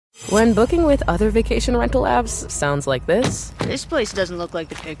When booking with other vacation rental apps sounds like this. This place doesn't look like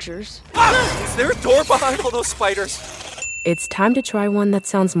the pictures. Ah! Is there a door behind all those spiders? It's time to try one that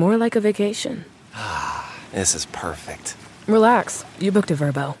sounds more like a vacation. This is perfect. Relax, you booked a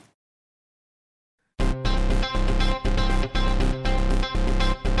Vrbo.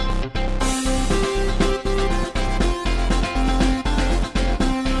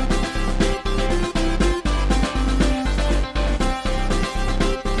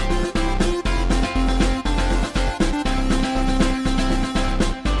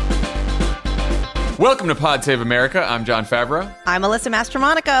 Welcome to Pod Save America. I'm John Favreau. I'm Alyssa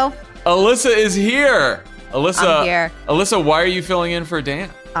Mastromonaco. Alyssa is here. I'm here. Alyssa, why are you filling in for Dan?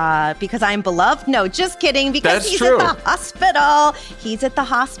 Because I'm beloved? No, just kidding. Because That's he's true. at the hospital. He's at the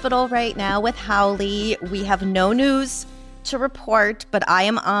hospital right now with Howley. We have no news to report, but I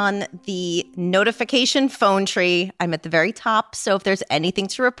am on the notification phone tree. I'm at the very top. So if there's anything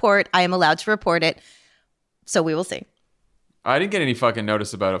to report, I am allowed to report it. So we will see. I didn't get any fucking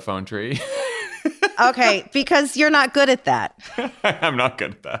notice about a phone tree. Okay, because you're not good at that. I'm not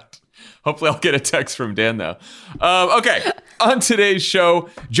good at that. Hopefully I'll get a text from Dan, though. Okay, on today's show,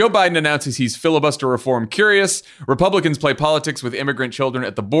 Joe Biden announces he's filibuster reform curious. Republicans play politics with immigrant children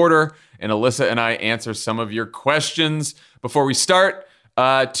at the border. And Alyssa and I answer some of your questions. Before we start,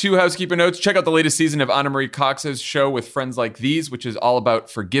 two housekeeping notes. Check out the latest season of Anna Marie Cox's show With Friends Like These, which is all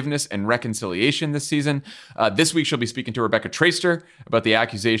about forgiveness and reconciliation this season. This week, she'll be speaking to Rebecca Traister about the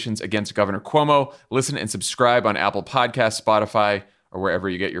accusations against Governor Cuomo. Listen and subscribe on Apple Podcasts, Spotify, or wherever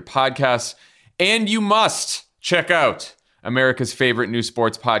you get your podcasts. And you must check out America's favorite new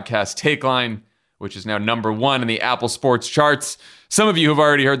sports podcast, Take Line, which is now #1 in the Apple Sports charts. Some of you have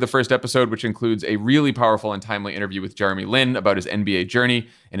already heard the first episode, which includes a really powerful and timely interview with Jeremy Lin about his NBA journey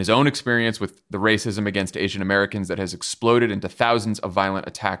and his own experience with the racism against Asian Americans that has exploded into thousands of violent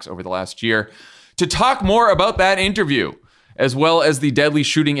attacks over the last year. To talk more about that interview, as well as the deadly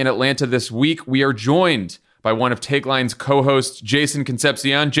shooting in Atlanta this week, we are joined by one of Take Line's co-hosts, Jason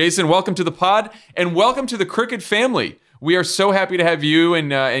Concepcion. Jason, welcome to the pod, and welcome to the Crooked family. We are so happy to have you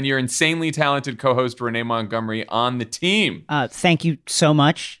and your insanely talented co-host, Renee Montgomery, on the team. Thank you so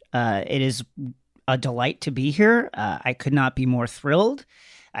much. It is a delight to be here. I could not be more thrilled.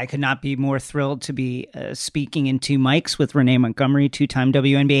 I could not be more thrilled to be speaking in two mics with Renee Montgomery, two-time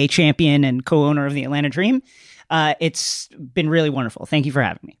WNBA champion and co-owner of the Atlanta Dream. It's been really wonderful. Thank you for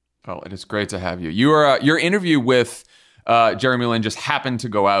having me. Oh, it is great to have you. Your interview with Jeremy Lin just happened to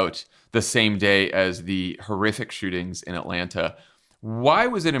go out the same day as the horrific shootings in Atlanta. Why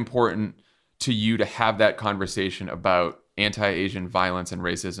was it important to you to have that conversation about anti-Asian violence and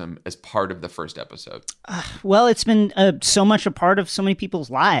racism as part of the first episode? Well, it's been so much a part of so many people's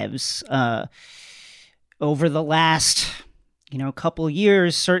lives over the last, couple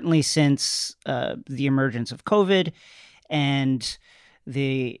years, certainly since the emergence of COVID and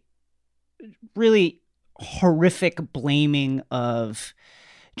the really horrific blaming of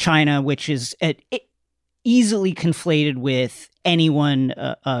China, which is easily conflated with anyone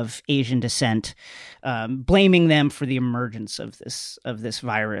of Asian descent, blaming them for the emergence of this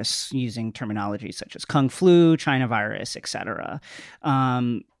virus using terminology such as Kung flu, China virus, etc.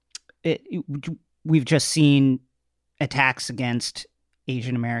 We've just seen attacks against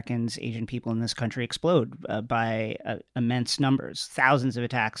Asian Americans, Asian people in this country explode by immense numbers. Thousands of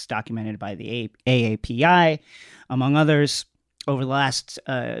attacks documented by the AAPI, among others, over the last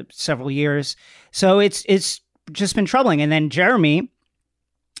several years. So it's just been troubling. And then Jeremy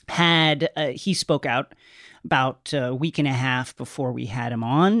he spoke out about a week and a half before we had him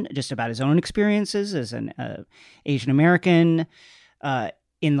on, just about his own experiences as an Asian American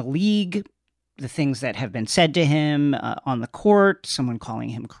in the league, the things that have been said to him on the court, someone calling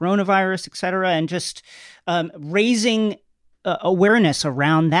him coronavirus, et cetera, and just raising awareness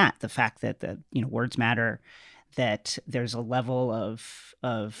around that, the fact that words matter, that there's a level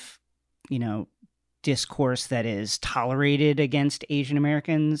of discourse that is tolerated against Asian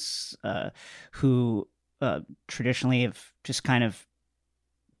Americans who traditionally have just kind of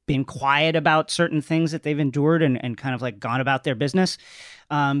been quiet about certain things that they've endured and kind of like gone about their business.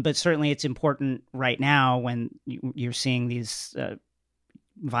 But certainly it's important right now when you're seeing these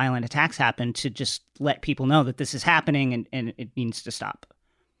violent attacks happen to just let people know that this is happening and it needs to stop.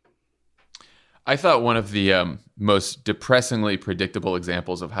 I thought one of the most depressingly predictable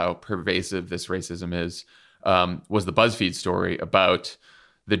examples of how pervasive this racism is was the BuzzFeed story about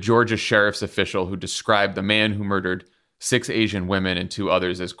the Georgia sheriff's official who described the man who murdered 6 Asian women and 2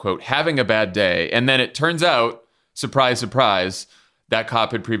 others as, quote, having a bad day. And then it turns out, surprise, surprise, That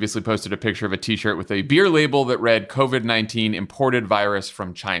cop had previously posted a picture of a T-shirt with a beer label that read "COVID-19 imported virus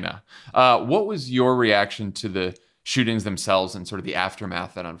from China." What was your reaction to the shootings themselves and sort of the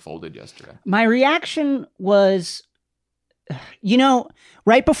aftermath that unfolded yesterday? My reaction was,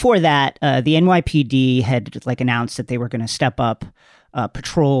 right before that, the NYPD had announced that they were going to step up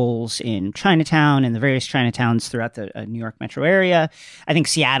patrols in Chinatown and the various Chinatowns throughout the New York metro area. I think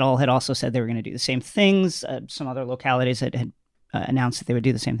Seattle had also said they were going to do the same things. Some other localities had announced that they would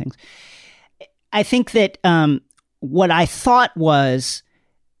do the same things. I think that what I thought was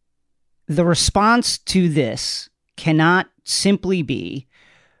the response to this cannot simply be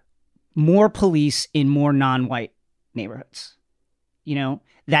more police in more non-white neighborhoods.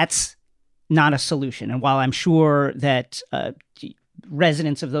 That's not a solution. And while I'm sure that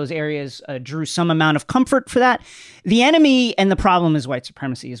residents of those areas drew some amount of comfort for that, the enemy and the problem is white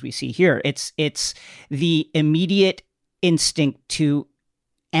supremacy, as we see here. It's the immediate instinct to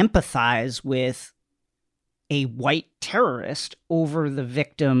empathize with a white terrorist over the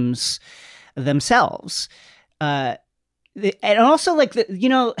victims themselves. And also,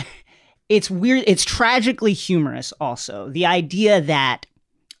 it's weird. It's tragically humorous also. The idea that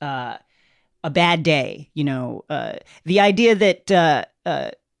a bad day, the idea that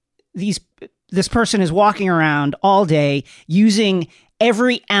this person is walking around all day using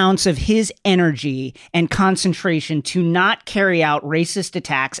every ounce of his energy and concentration to not carry out racist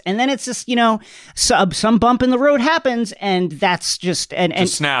attacks, and then it's just some bump in the road happens, and that's just and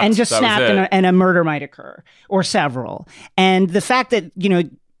a murder might occur or several, and the fact that the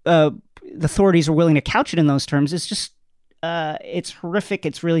authorities are willing to couch it in those terms is just it's horrific.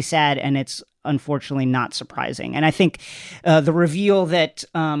 It's really sad, and it's unfortunately not surprising. And I think the reveal that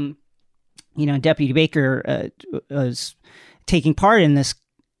Deputy Baker was taking part in this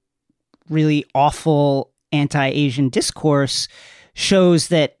really awful anti-Asian discourse shows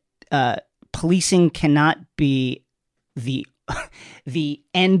that policing cannot be the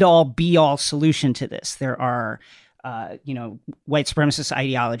end-all be-all solution to this. There are white supremacist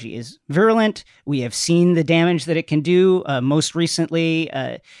ideology is virulent. We have seen the damage that it can do, most recently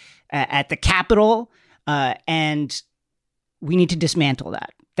at the Capitol, and we need to dismantle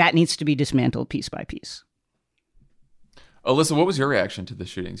that. That needs to be dismantled piece by piece. Alyssa, what was your reaction to the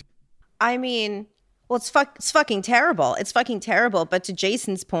shootings? I mean, well, it's fucking terrible. It's fucking terrible. But to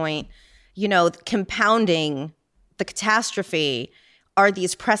Jason's point, compounding the catastrophe are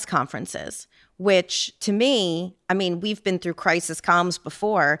these press conferences, which to me, I mean, we've been through crisis comms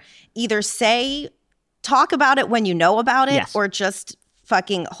before. Either talk about it when you know about it, yes, or just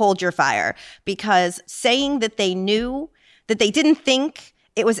fucking hold your fire. Because saying that they knew, that they didn't think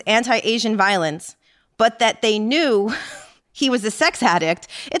it was anti-Asian violence, but that they knew he was a sex addict.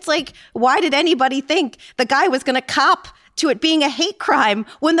 It's like, why did anybody think the guy was going to cop to it being a hate crime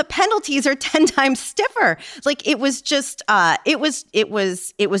when the penalties are 10 times stiffer? Like, it was just, it was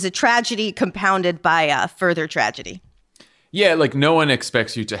a tragedy compounded by further tragedy. Yeah, no one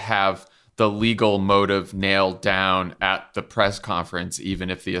expects you to have the legal motive nailed down at the press conference,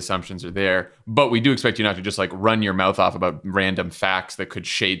 even if the assumptions are there. But we do expect you not to just run your mouth off about random facts that could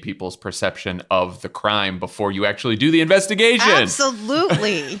shade people's perception of the crime before you actually do the investigation.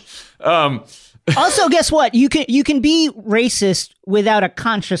 Absolutely. Also, guess what? You can be racist without a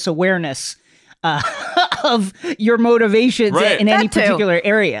conscious awareness of your motivations, right, in any particular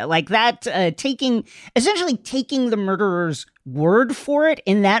area. Like that, essentially taking the murderer's word for it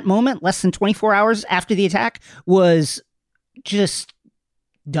in that moment, less than 24 hours after the attack, was just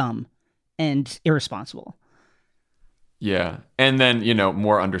dumb and irresponsible. Yeah. And then,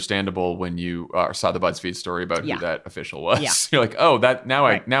 more understandable when you saw the BuzzFeed story about who that official was. Yeah. You're like, oh, now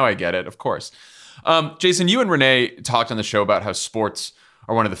I get it. Of course. Jason, you and Renee talked on the show about how sports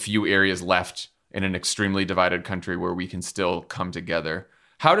are one of the few areas left in an extremely divided country where we can still come together.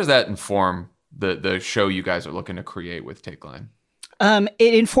 How does that inform the show you guys are looking to create with Take Line?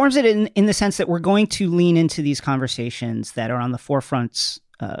 It informs it in the sense that we're going to lean into these conversations that are on the forefronts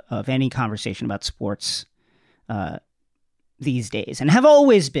of any conversation about sports these days, and have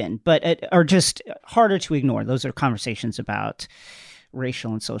always been, but are just harder to ignore. Those are conversations about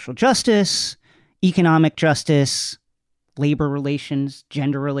racial and social justice, economic justice, labor relations,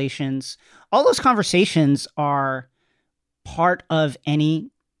 gender relations. All those conversations are part of any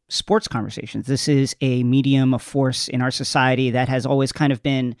sports conversations. This is a medium, a force in our society that has always kind of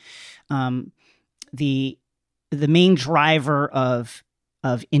been the main driver of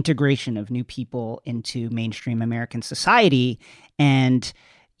integration of new people into mainstream American society. And,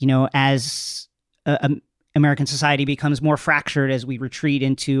 as American society becomes more fractured as we retreat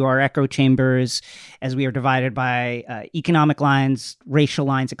into our echo chambers, as we are divided by economic lines, racial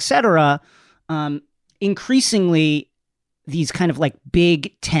lines, etc. Increasingly, these kind of like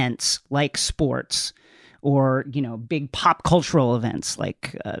big tents like sports or, big pop cultural events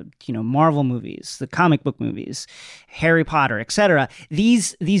like, Marvel movies, the comic book movies, Harry Potter, etc.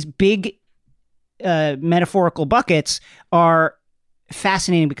 These big metaphorical buckets are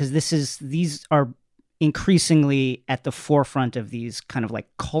fascinating because these are increasingly at the forefront of these kind of like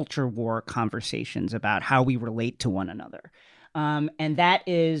culture war conversations about how we relate to one another. And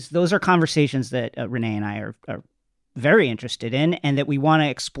those are conversations that Renee and I are very interested in and that we want to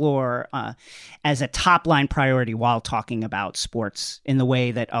explore as a top line priority while talking about sports in the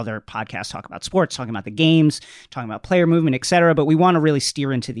way that other podcasts talk about sports, talking about the games, talking about player movement, et cetera. But we want to really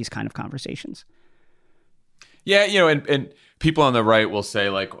steer into these kind of conversations. Yeah, and people on the right will say,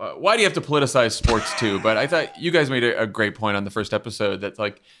 like, why do you have to politicize sports too? But I thought you guys made a great point on the first episode that,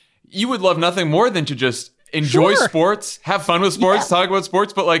 like, you would love nothing more than to just enjoy sports, have fun with sports, talk about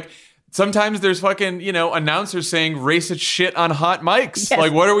sports. But, like, sometimes there's fucking, announcers saying racist shit on hot mics. Yes.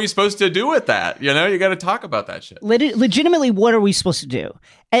 Like, what are we supposed to do with that? You got to talk about that shit. Legitimately, what are we supposed to do?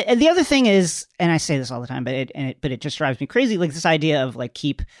 And the other thing is, and I say this all the time, but it just drives me crazy, like this idea of, like,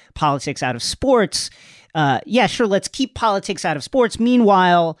 keep politics out of sports. Yeah, sure, let's keep politics out of sports.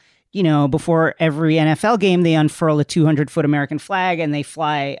 Meanwhile, before every NFL game, they unfurl a 200-foot American flag and they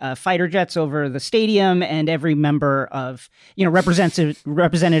fly fighter jets over the stadium, and every member of,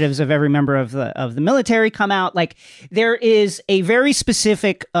 representatives of every member of the military come out. Like, there is a very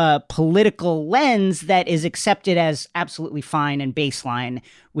specific political lens that is accepted as absolutely fine and baseline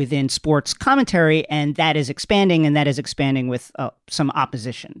within sports commentary, and that is expanding with some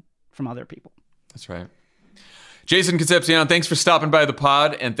opposition from other people. That's right. Jason Concepcion, thanks for stopping by the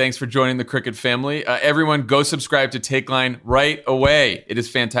pod, and thanks for joining the Cricket family. Everyone, go subscribe to Take Line right away. It is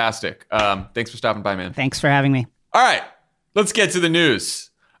fantastic. Thanks for stopping by, man. Thanks for having me. All right, let's get to the news.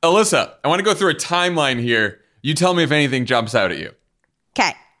 Alyssa, I want to go through a timeline here. You tell me if anything jumps out at you.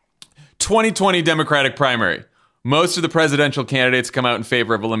 Okay. 2020 Democratic primary. Most of the presidential candidates come out in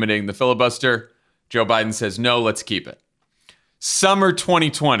favor of eliminating the filibuster. Joe Biden says, no, let's keep it. Summer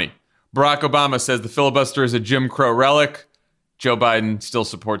 2020. Barack Obama says the filibuster is a Jim Crow relic. Joe Biden still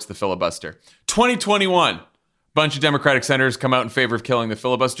supports the filibuster. 2021, bunch of Democratic senators come out in favor of killing the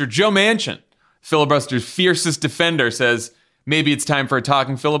filibuster. Joe Manchin, filibuster's fiercest defender, says maybe it's time for a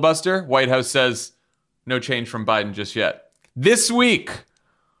talking filibuster. White House says no change from Biden just yet. This week,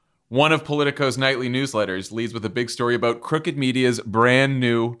 one of Politico's nightly newsletters leads with a big story about Crooked Media's brand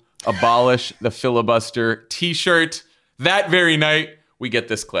new Abolish the Filibuster t-shirt. That very night, we get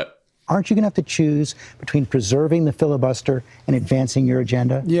this clip. Aren't you going to have to choose between preserving the filibuster and advancing your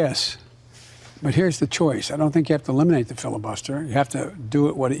agenda? Yes. But here's the choice. I don't think you have to eliminate the filibuster. You have to do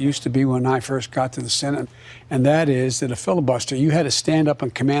it what it used to be when I first got to the Senate. And that is that a filibuster, you had to stand up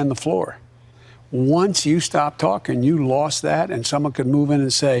and command the floor. Once you stopped talking, you lost that, and someone could move in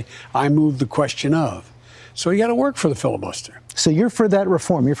and say, I moved the question of. So you got to work for the filibuster. So you're for that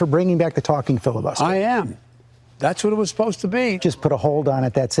reform. You're for bringing back the talking filibuster. I am. That's what it was supposed to be. Just put a hold on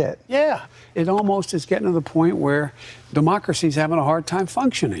it, that's it. Yeah. It almost is getting to the point where democracy's having a hard time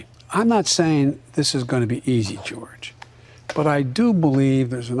functioning. I'm not saying this is going to be easy, George, but I do believe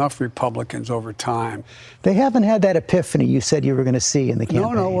there's enough Republicans over time. They haven't had that epiphany you said you were going to see in the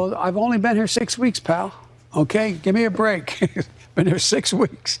campaign. No, well, I've only been here 6 weeks, pal. Okay, give me a break. Been here 6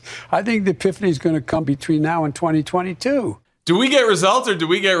 weeks. I think the epiphany is going to come between now and 2022. Do we get results or do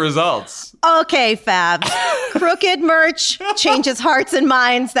we get results? Okay, Fab. Crooked merch changes hearts and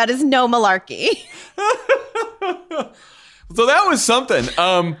minds. That is no malarkey. So that was something.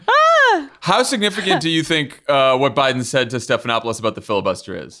 How significant do you think what Biden said to Stephanopoulos about the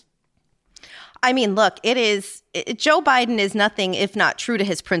filibuster is? I mean, look, Joe Biden is nothing if not true to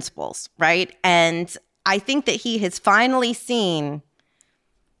his principles, right? And I think that he has finally seen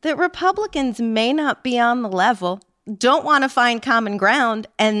that Republicans may not be on the level, don't want to find common ground,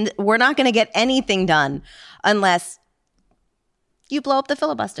 and we're not going to get anything done unless you blow up the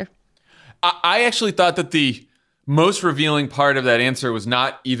filibuster. I actually thought that the most revealing part of that answer was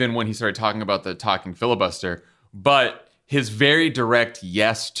not even when he started talking about the talking filibuster, but his very direct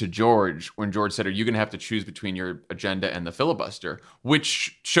yes to George when George said, are you going to have to choose between your agenda and the filibuster?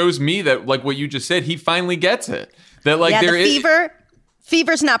 Which shows me that, like what you just said, he finally gets it. That, like,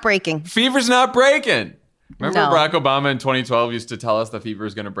 fever's not breaking. Fever's not breaking. Remember No. Barack Obama in 2012 used to tell us the fever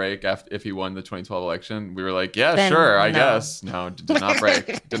is going to break if he won the 2012 election? We were like, yeah, Then sure, I no. guess. No, it did not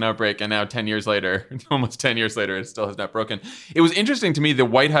break. Did not break. And now 10 years later, almost 10 years later, it still has not broken. It was interesting to me, the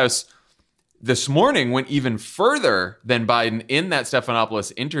White House this morning went even further than Biden. In that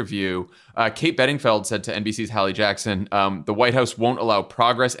Stephanopoulos interview, Kate Bedingfeld said to NBC's Hallie Jackson, the White House won't allow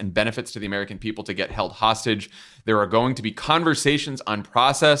progress and benefits to the American people to get held hostage. There are going to be conversations on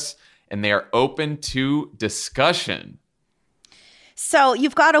process, and they are open to discussion. So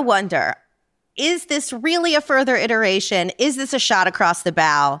you've got to wonder, is this really a further iteration? Is this a shot across the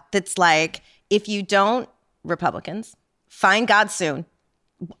bow that's like, if you don't, Republicans, find God soon.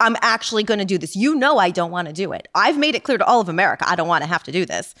 I'm actually going to do this. You know I don't want to do it. I've made it clear to all of America I don't want to have to do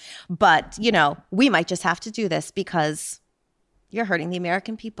this. But, we might just have to do this because you're hurting the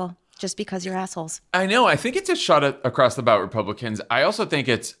American people just because you're assholes. I know. I think it's a shot across the bow, Republicans. I also think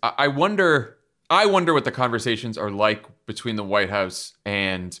I wonder what the conversations are like between the White House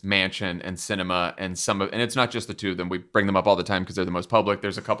and Manchin and Sinema and and it's not just the two of them. We bring them up all the time because they're the most public.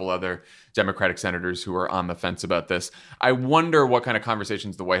 There's a couple other Democratic senators who are on the fence about this. I wonder what kind of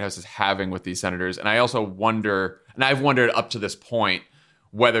conversations the White House is having with these senators. And I also wonder, and I've wondered up to this point,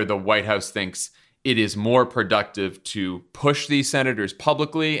 whether the White House thinks it is more productive to push these senators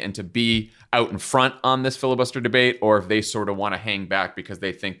publicly and to be out in front on this filibuster debate, or if they sort of want to hang back because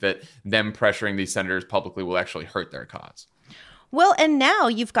they think that them pressuring these senators publicly will actually hurt their cause. Well, and now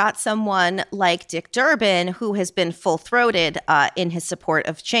you've got someone like Dick Durbin, who has been full-throated in his support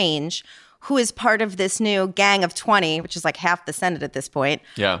of change, who is part of this new gang of 20, which is like half the Senate at this point,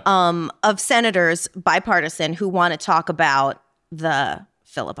 of senators, bipartisan, who want to talk about the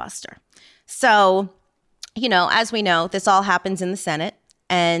filibuster. So, as we know, this all happens in the Senate.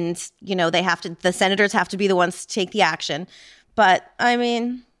 And, the senators have to be the ones to take the action. But,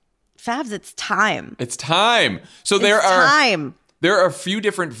 Favs, it's time. It's time. So there are a few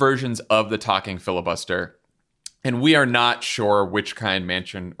different versions of the talking filibuster. And we are not sure which kind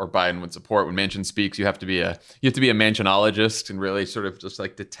Manchin or Biden would support. When Manchin speaks, you have to be a Manchinologist and really sort of just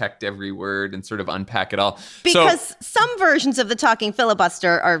like detect every word and sort of unpack it all. Because some versions of the talking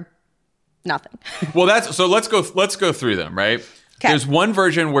filibuster are nothing. Well, let's go through them, right? Okay. There's one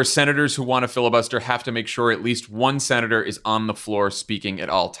version where senators who want to filibuster have to make sure at least one senator is on the floor speaking at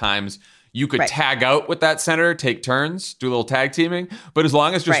all times. You could tag out with that senator, take turns, do a little tag teaming. But as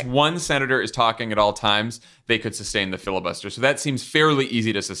long as just one senator is talking at all times, they could sustain the filibuster. So that seems fairly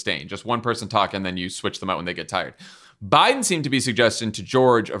easy to sustain. Just one person talking, then you switch them out when they get tired. Biden seemed to be suggesting to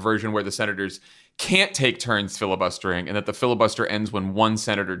George a version where the senators can't take turns filibustering and that the filibuster ends when one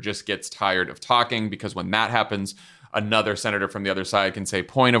senator just gets tired of talking, because when that happens, another senator from the other side can say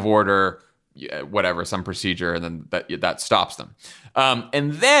point of order, whatever, some procedure, and then that stops them.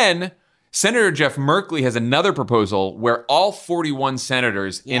 And then Senator Jeff Merkley has another proposal where all 41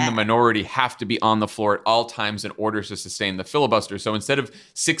 senators in the minority have to be on the floor at all times in order to sustain the filibuster. So instead of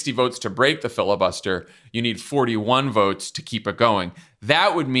 60 votes to break the filibuster, you need 41 votes to keep it going.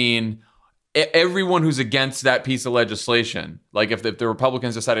 That would mean everyone who's against that piece of legislation, like if the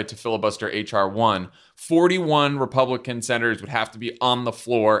Republicans decided to filibuster H.R. 1, 41 Republican senators would have to be on the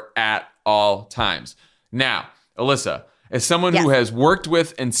floor at all times. Now, Alyssa, as someone who has worked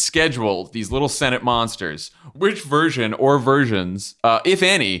with and scheduled these little Senate monsters, which version or versions, if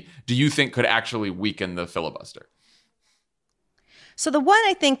any, do you think could actually weaken the filibuster? So the one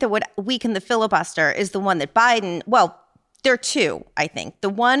I think that would weaken the filibuster is the one that Biden, there are two, I think. The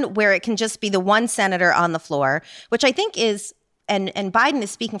one where it can just be the one senator on the floor, which I think is, and Biden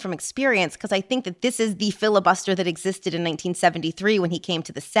is speaking from experience, because I think that this is the filibuster that existed in 1973 when he came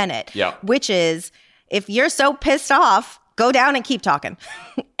to the Senate, which is, if you're so pissed off, go down and keep talking.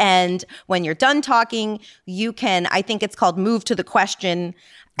 And when you're done talking, you can, I think it's called move to the question,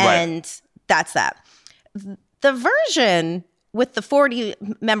 and that's that. The version with the 40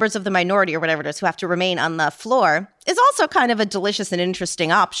 members of the minority or whatever it is who have to remain on the floor is also kind of a delicious and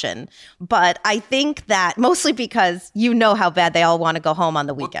interesting option. But I think that mostly because you know how bad they all want to go home on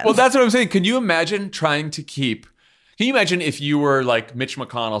the weekend. Well, that's what I'm saying. Can you imagine if you were like Mitch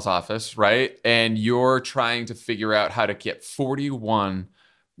McConnell's office, right? And you're trying to figure out how to get 41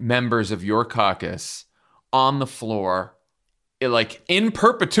 members of your caucus on the floor, like in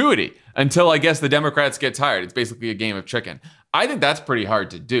perpetuity, until I guess the Democrats get tired. It's basically a game of chicken. I think that's pretty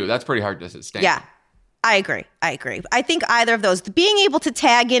hard to do. That's pretty hard to sustain. Yeah, I agree. I think either of those, being able to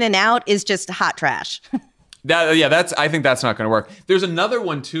tag in and out is just hot trash. I think that's not going to work. There's another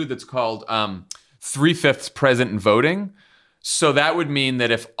one too that's called 3/5 present and voting. So that would mean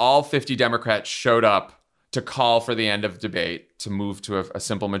that if all 50 Democrats showed up to call for the end of debate, to move to a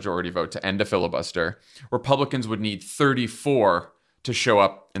simple majority vote to end a filibuster, Republicans would need 34 to show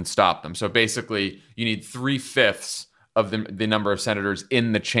up and stop them. So basically, you need 3/5 of the number of senators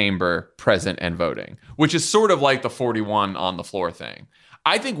in the chamber present and voting, which is sort of like the 41 on the floor thing.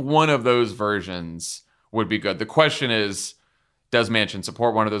 I think one of those versions would be good. The question is, does Manchin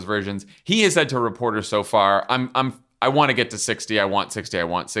support one of those versions? He has said to reporters so far, I want to get to 60. I want 60. I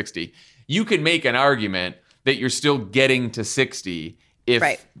want 60. You can make an argument that you're still getting to 60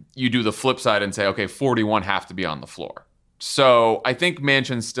 if you do the flip side and say, okay, 41 have to be on the floor. So I think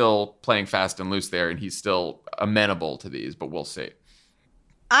Manchin's still playing fast and loose there, and he's still amenable to these, but we'll see.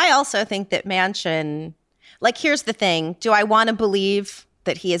 I also think that Manchin, like, here's the thing. Do I want to believe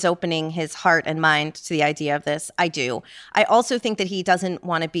that he is opening his heart and mind to the idea of this? I do. I also think that he doesn't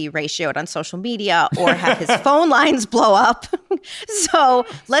want to be ratioed on social media or have his phone lines blow up. So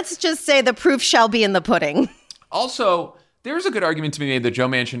let's just say the proof shall be in the pudding. Also, there's a good argument to be made that Joe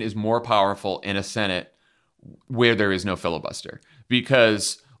Manchin is more powerful in a Senate where there is no filibuster.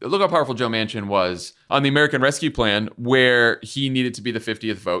 Because look how powerful Joe Manchin was on the American Rescue Plan, where he needed to be the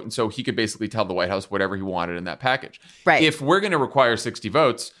 50th vote. And so he could basically tell the White House whatever he wanted in that package. Right. If we're going to require 60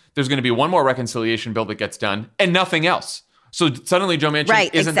 votes, there's going to be one more reconciliation bill that gets done and nothing else. So suddenly Joe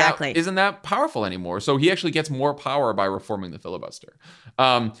Manchin isn't that powerful anymore. So he actually gets more power by reforming the filibuster.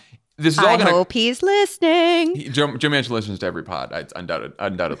 This is all I hope he's listening. Joe Manchin listens to every pod,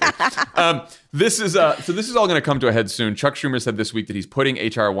 undoubtedly. This is all going to come to a head soon. Chuck Schumer said this week that he's putting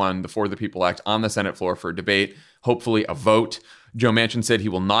H.R. 1, the For the People Act, on the Senate floor for a debate, hopefully a vote. Joe Manchin said he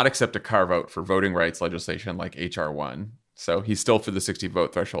will not accept a carve-out for voting rights legislation like H.R. 1. So he's still for the 60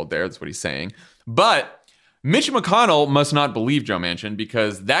 vote threshold there. That's what he's saying. But Mitch McConnell must not believe Joe Manchin,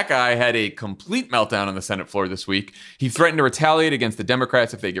 because that guy had a complete meltdown on the Senate floor this week. He threatened to retaliate against the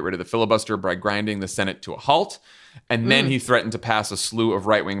Democrats if they get rid of the filibuster by grinding the Senate to a halt. And then he threatened to pass a slew of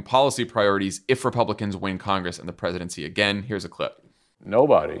right-wing policy priorities if Republicans win Congress and the presidency again. Here's a clip.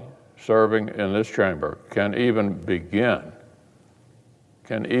 Nobody serving in this chamber can even begin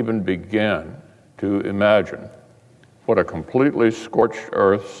to imagine what a completely scorched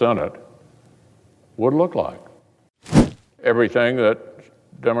earth Senate would look like. Everything that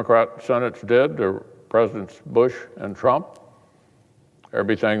Democrat Senates did to Presidents Bush and Trump,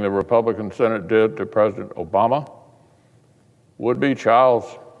 everything the Republican Senate did to President Obama, would be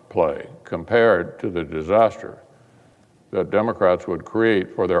child's play compared to the disaster that Democrats would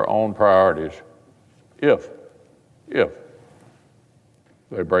create for their own priorities if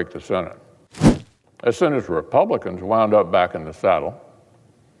they break the Senate. As soon as Republicans wound up back in the saddle,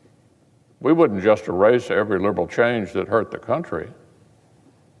 we wouldn't just erase every liberal change that hurt the country.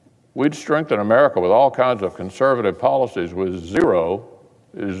 We'd strengthen America with all kinds of conservative policies with zero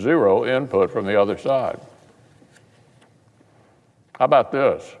input from the other side. How about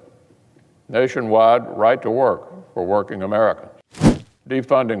this? Nationwide right to work for working Americans.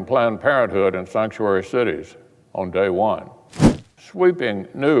 Defunding Planned Parenthood in sanctuary cities on day one. Sweeping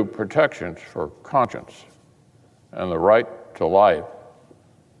new protections for conscience and the right to life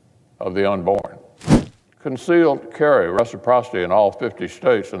of the unborn. Concealed carry reciprocity in all 50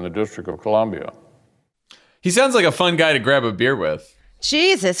 states and the District of Columbia. He sounds like a fun guy to grab a beer with.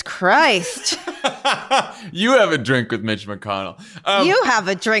 Jesus Christ. You have a drink with Mitch McConnell. You have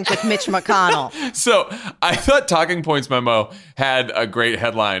a drink with Mitch McConnell. So I thought Talking Points Memo had a great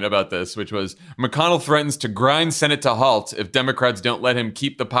headline about this, which was McConnell threatens to grind Senate to halt if Democrats don't let him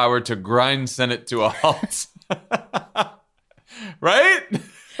keep the power to grind Senate to a halt. Right?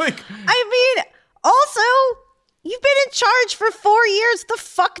 I mean, also, you've been in charge for 4 years. The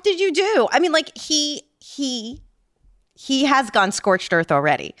fuck did you do? I mean, like, he has gone scorched earth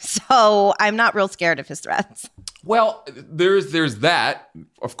already. So I'm not real scared of his threats. Well, there's that,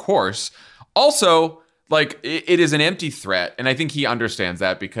 of course. Also, like, it is an empty threat. And I think he understands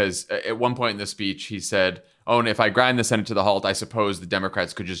that, because at one point in the speech, he said, oh, and if I grind the Senate to the halt, I suppose the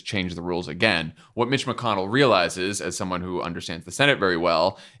Democrats could just change the rules again. What Mitch McConnell realizes, as someone who understands the Senate very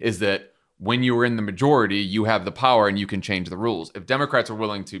well, is that when you are in the majority, you have the power and you can change the rules. If Democrats are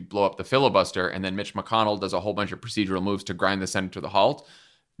willing to blow up the filibuster and then Mitch McConnell does a whole bunch of procedural moves to grind the Senate to the halt,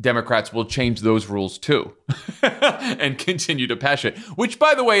 Democrats will change those rules too and continue to pass it. Which,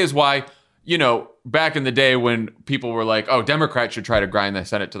 by the way, is why, you know, back in the day when people were like, oh, Democrats should try to grind the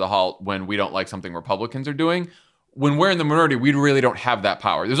Senate to the halt when we don't like something Republicans are doing. When we're in the minority, we really don't have that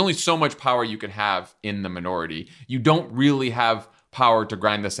power. There's only so much power you can have in the minority. You don't really have power to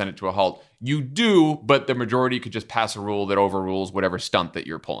grind the Senate to a halt. You do, but the majority could just pass a rule that overrules whatever stunt that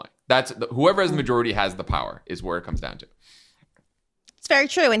you're pulling. Whoever has the majority has the power, is where it comes down to. It's very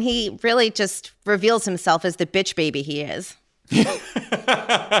true. And he really just reveals himself as the bitch baby he is. He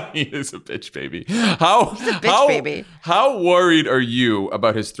is a bitch baby. He's a bitch baby. How worried are you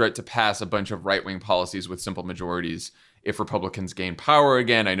about his threat to pass a bunch of right-wing policies with simple majorities if Republicans gain power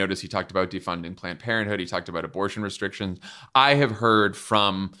again. I noticed he talked about defunding Planned Parenthood. He talked about abortion restrictions. I have heard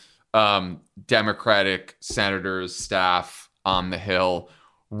from Democratic senators, staff on the Hill,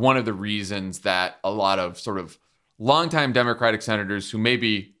 one of the reasons that a lot of sort of longtime Democratic senators who may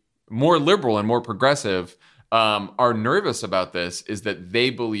be more liberal and more progressive are nervous about this is that they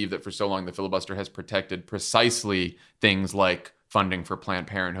believe that for so long the filibuster has protected precisely things like funding for Planned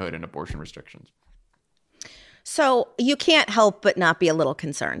Parenthood and abortion restrictions. So you can't help but not be a little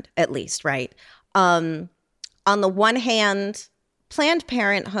concerned, at least, right? On the one hand, Planned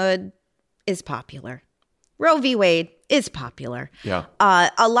Parenthood is popular. Roe v. Wade is popular. Yeah.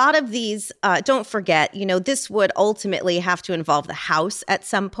 A lot of these, don't forget, this would ultimately have to involve the House at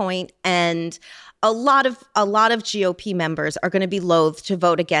some point, and a lot of GOP members are going to be loath to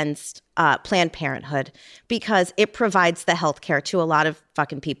vote against Planned Parenthood because it provides the health care to a lot of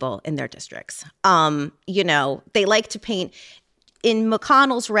fucking people in their districts. They like to paint. In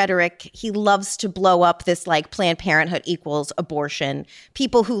McConnell's rhetoric, he loves to blow up this like Planned Parenthood equals abortion.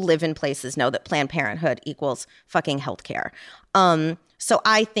 People who live in places know that Planned Parenthood equals fucking healthcare. So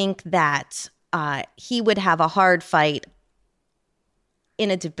I think that he would have a hard fight in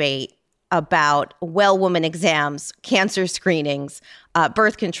a debate about well woman exams, cancer screenings,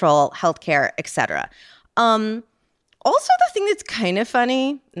 birth control, healthcare, etc. Also, the thing that's kind of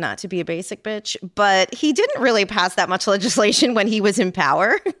funny, not to be a basic bitch, but he didn't really pass that much legislation when he was in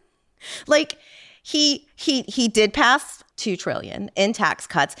power. Like, he did pass $2 trillion in tax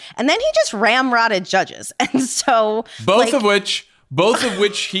cuts, and then he just ramrodded judges. And so both of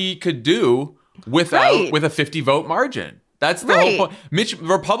which he could do with a 50 vote margin. That's the whole point.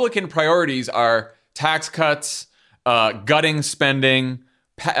 Republican priorities are tax cuts, gutting spending,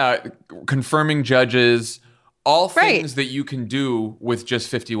 confirming judges, all things that you can do with just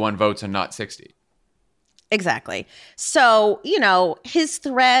 51 votes and not 60. Exactly. So, his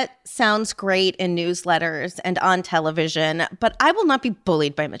threat sounds great in newsletters and on television, but I will not be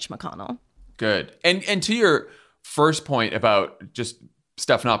bullied by Mitch McConnell. Good. And to your first point about just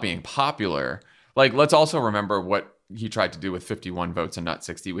stuff not being popular, like, let's also remember what he tried to do with 51 votes and not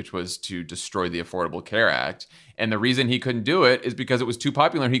 60, which was to destroy the Affordable Care Act. And the reason he couldn't do it is because it was too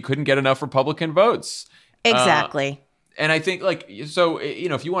popular and he couldn't get enough Republican votes. Exactly. And I think,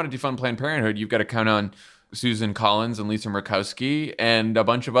 if you want to defund Planned Parenthood, you've got to count on Susan Collins and Lisa Murkowski and a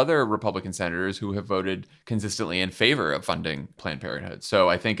bunch of other Republican senators who have voted consistently in favor of funding Planned Parenthood. So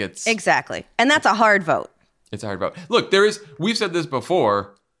I think it's... Exactly. And that's a hard vote. It's a hard vote. Look, we've said this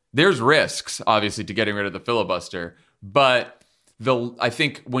before, there's risks, obviously, to getting rid of the filibuster, but I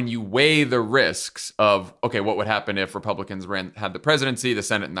think when you weigh the risks of, okay, what would happen if Republicans had the presidency, the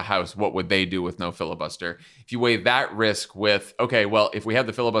Senate, and the House, what would they do with no filibuster? If you weigh that risk with, okay, well, if we have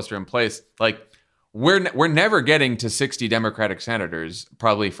the filibuster in place, like, we're never getting to 60 Democratic senators,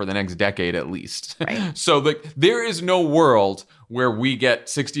 probably for the next decade at least. Right. So there is no world where we get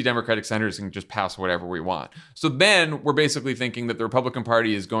 60 Democratic senators and just pass whatever we want. So then we're basically thinking that the Republican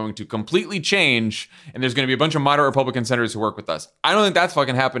Party is going to completely change and there's going to be a bunch of moderate Republican senators who work with us. I don't think that's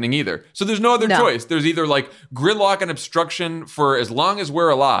fucking happening either. So there's no other choice. There's either like gridlock and obstruction for as long as we're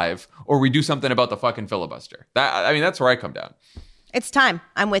alive, or we do something about the fucking filibuster. That's where I come down. It's time.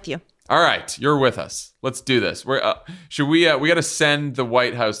 I'm with you. All right, you're with us. Let's do this. We got to send the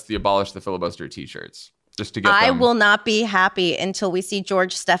White House the Abolish the Filibuster t-shirts just to get them. I will not be happy until we see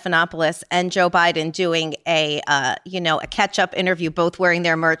George Stephanopoulos and Joe Biden doing a catch-up interview, both wearing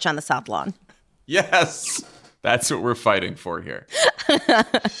their merch on the South Lawn. Yes, that's what we're fighting for here.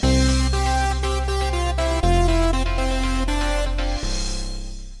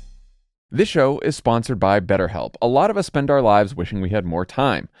 This show is sponsored by BetterHelp. A lot of us spend our lives wishing we had more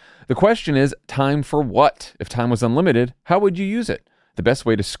time. The question is, time for what? If time was unlimited, how would you use it? The best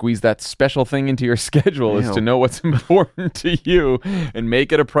way to squeeze that special thing into your schedule is to know what's important to you and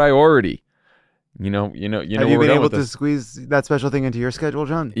make it a priority. Have you been able to squeeze that special thing into your schedule,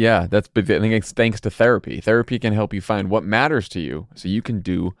 John? Yeah, I think it's thanks to therapy. Therapy can help you find what matters to you so you can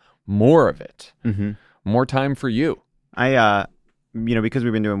do more of it. Mm-hmm. More time for you. Because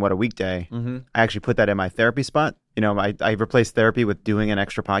we've been doing a weekday, I actually put that in my therapy spot. I replaced therapy with doing an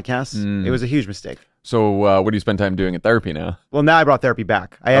extra podcast. It was a huge mistake. So what do you spend time doing at therapy now? Well, now I brought therapy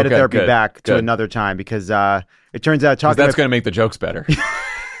back. I added therapy back to another time because it turns out that's going to make the jokes better.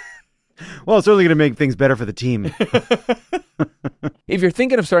 Well, it's certainly going to make things better for the team. If you're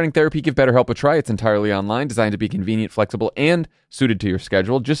thinking of starting therapy, give BetterHelp a try. It's entirely online, designed to be convenient, flexible, and suited to your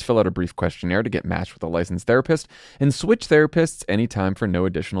schedule. Just fill out a brief questionnaire to get matched with a licensed therapist and switch therapists anytime for no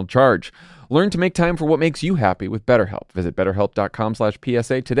additional charge. Learn to make time for what makes you happy with BetterHelp. Visit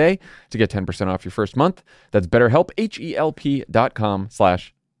BetterHelp.com/PSA today to get 10% off your first month. That's BetterHelp,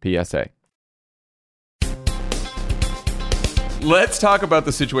 HELP.com/PSA. Let's talk about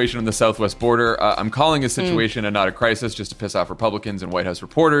the situation on the southwest border. I'm calling a situation and not a crisis just to piss off Republicans and White House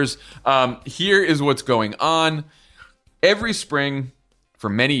reporters. Here is what's going on. Every spring for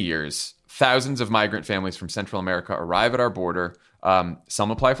many years, thousands of migrant families from Central America arrive at our border.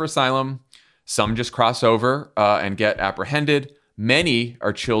 Some apply for asylum. Some just cross over and get apprehended. Many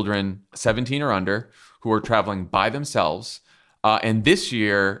are children 17 or under who are traveling by themselves. And this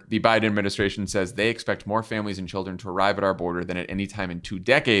year, the Biden administration says they expect more families and children to arrive at our border than at any time in 2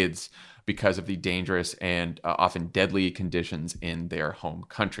 decades because of the dangerous and often deadly conditions in their home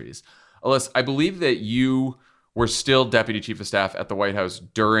countries. Alyssa, I believe that you were still Deputy Chief of Staff at the White House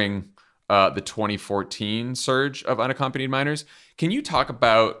during the 2014 surge of unaccompanied minors. Can you talk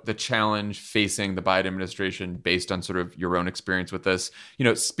about the challenge facing the Biden administration based on sort of your own experience with this? You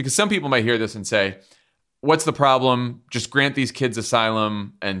know, because some people might hear this and say, what's the problem? Just grant these kids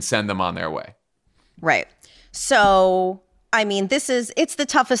asylum and send them on their way. Right. So, I mean, it's the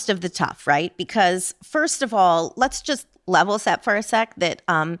toughest of the tough, right? Because first of all, let's just level set for a sec that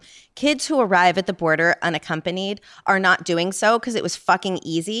kids who arrive at the border unaccompanied are not doing so because it was fucking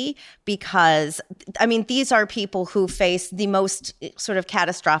easy. Because, I mean, these are people who face the most sort of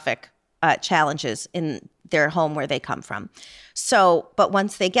catastrophic challenges in their home where they come from. So, but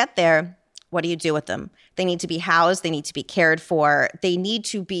once they get there, what do you do with them? They need to be housed. They need to be cared for. They need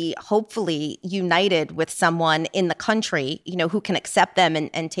to be hopefully united with someone in the country, you know, who can accept them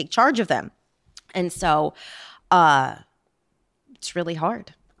and take charge of them. And so it's really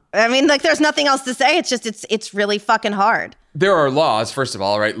hard. I mean, like, there's nothing else to say. It's just, it's really fucking hard. There are laws, first of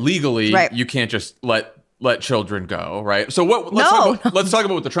all, right? Legally, right. You can't just let children go, right? So let's talk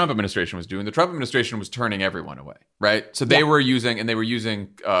about what the Trump administration was doing. The Trump administration was turning everyone away, right? So they were using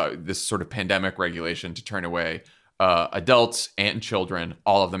this sort of pandemic regulation to turn away adults and children,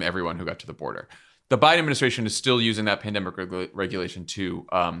 all of them, everyone who got to the border. The Biden administration is still using that pandemic regulation to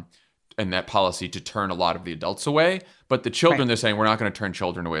and that policy to turn a lot of the adults away. But the children, they're saying, we're not going to turn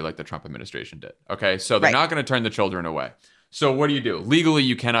children away like the Trump administration did. Okay, so they're not going to turn the children away. So what do? Legally,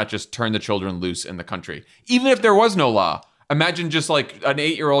 you cannot just turn the children loose in the country. Even if there was no law. Imagine just like an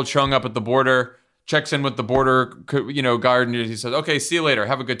 8-year-old showing up at the border, checks in with the border, guard, and he says, okay, see you later.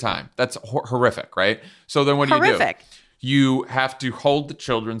 Have a good time. That's horrific, right? So then what do you do? You have to hold the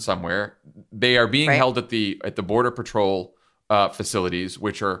children somewhere. They are being held at the Border Patrol facilities,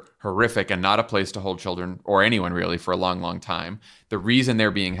 which are horrific and not a place to hold children or anyone really for a long, long time. The reason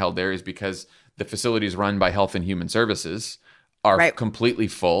they're being held there is because the facilities run by Health and Human Services are completely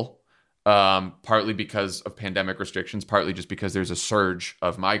full, partly because of pandemic restrictions, partly just because there's a surge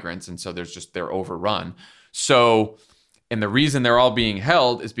of migrants. And so they're overrun. So, and the reason they're all being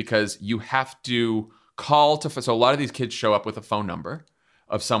held is because you have to call so a lot of these kids show up with a phone number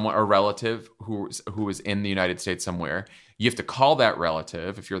of someone, a relative who is in the United States somewhere. You have to call that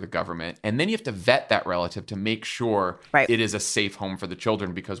relative if you're the government, and then you have to vet that relative to make sure it is a safe home for the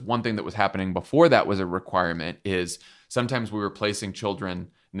children. Because one thing that was happening before that was a requirement is sometimes we were placing children,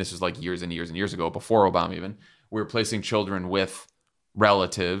 and this was like years and years and years ago, before Obama even, we were placing children with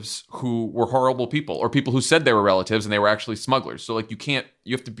relatives who were horrible people or people who said they were relatives and they were actually smugglers. So like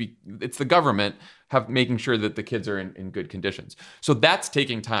it's the government making sure that the kids are in good conditions. So that's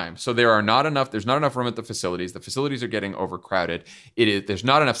taking time. So there's not enough room at the facilities. The facilities are getting overcrowded. There's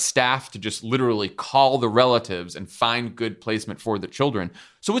not enough staff to just literally call the relatives and find good placement for the children.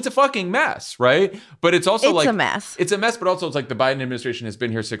 So it's a fucking mess, right? But it's also a mess. It's a mess, but also it's like the Biden administration has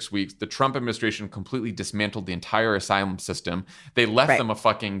been here 6 weeks. The Trump administration completely dismantled the entire asylum system. They left them a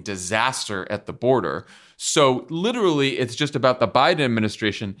fucking disaster at the border. So literally, it's just about the Biden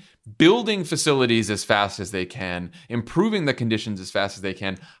administration building facilities as fast as they can, improving the conditions as fast as they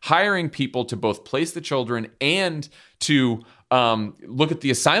can, hiring people to both place the children and to look at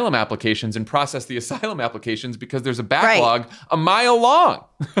the asylum applications and process the asylum applications because there's a backlog a mile long.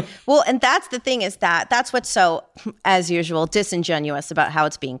 Well, and that's the thing is that's what's so, as usual, disingenuous about how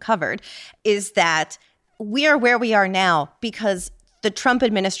it's being covered is that we are where we are now because the Trump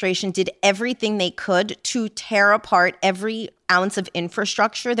administration did everything they could to tear apart every ounce of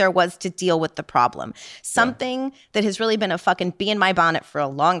infrastructure there was to deal with the problem. Something that has really been a fucking bee in my bonnet for a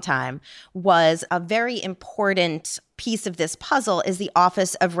long time was a very important piece of this puzzle is the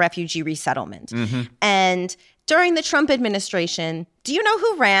Office of Refugee Resettlement. And during the Trump administration, do you know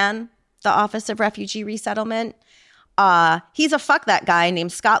who ran the Office of Refugee Resettlement? He's a fuck that guy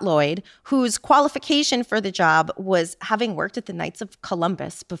named Scott Lloyd, whose qualification for the job was having worked at the Knights of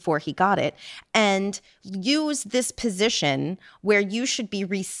Columbus before he got it, and use this position where you should be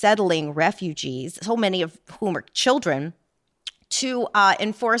resettling refugees, so many of whom are children, to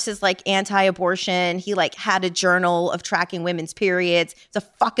enforce his like anti-abortion. He like had a journal of tracking women's periods. It's a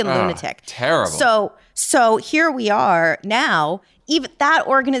fucking lunatic. Terrible. So here we are now. Even that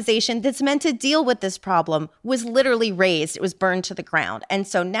organization that's meant to deal with this problem was literally razed. It was burned to the ground. And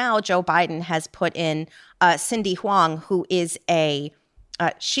so now Joe Biden has put in Cindy Huang, who is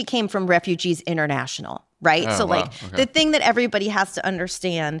she came from Refugees International, right? The thing that everybody has to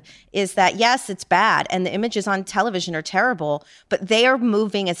understand is that, yes, it's bad and the images on television are terrible, but they are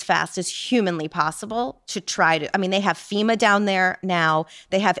moving as fast as humanly possible to try to, I mean, they have FEMA down there now.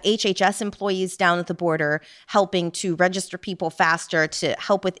 They have HHS employees down at the border helping to register people faster to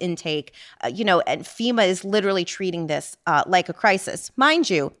help with intake, and FEMA is literally treating this like a crisis.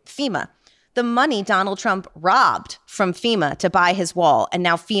 Mind you, FEMA, the money Donald Trump robbed from FEMA to buy his wall, and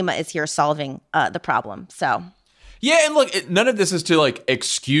now FEMA is here solving the problem. So, yeah, and look, none of this is to like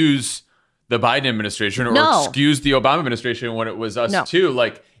excuse the Biden administration or excuse the Obama administration when it was us too.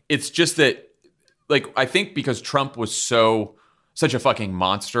 Like, it's just that, like, I think because Trump was such a fucking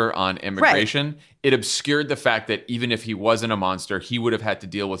monster on immigration, it obscured the fact that even if he wasn't a monster, he would have had to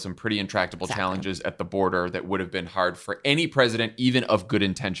deal with some pretty intractable challenges at the border that would have been hard for any president, even of good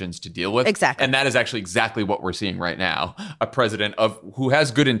intentions, to deal with. Exactly. And that is actually exactly what we're seeing right now. A president who has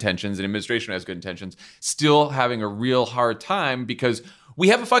good intentions, an administration who has good intentions, still having a real hard time because we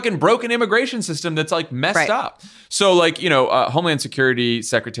have a fucking broken immigration system that's like messed up. So like, Homeland Security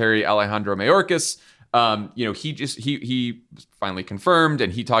Secretary Alejandro Mayorkas, he finally confirmed,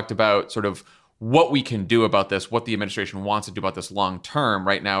 and he talked about sort of what we can do about this, what the administration wants to do about this long term.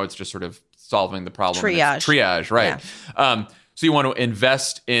 Right now, it's just sort of solving the problem. Triage, right? Yeah. So you want to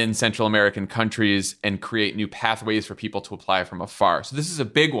invest in Central American countries and create new pathways for people to apply from afar. So this is a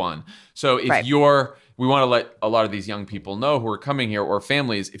big one. So if we want to let a lot of these young people know who are coming here, or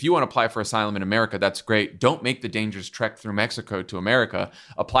families, if you want to apply for asylum in America, that's great. Don't make the dangerous trek through Mexico to America.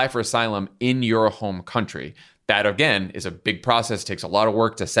 Apply for asylum in your home country. That, again, is a big process. It takes a lot of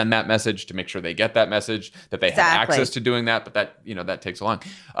work to send that message, to make sure they get that message, that they have access to doing that. But that takes a long.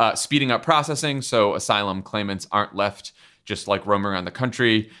 Speeding up processing so asylum claimants aren't left just like roaming around the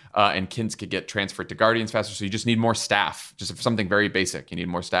country, and kids could get transferred to guardians faster. So you just need more staff, just something very basic. You need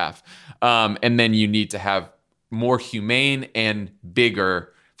more staff. And then you need to have more humane and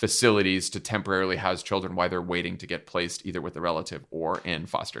bigger facilities to temporarily house children while they're waiting to get placed either with a relative or in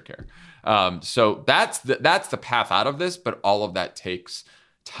foster care. So that's the path out of this, but all of that takes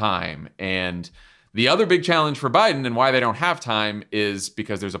time. And the other big challenge for Biden, and why they don't have time, is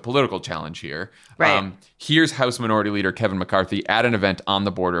because there's a political challenge here. Right. Here's House Minority Leader Kevin McCarthy at an event on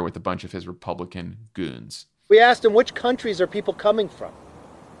the border with a bunch of his Republican goons. We asked him, which countries are people coming from?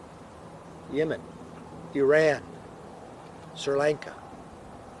 Yemen, Iran, Sri Lanka.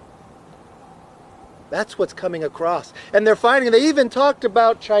 That's what's coming across. And they're finding, they even talked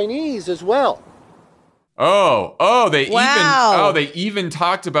about Chinese as well. They even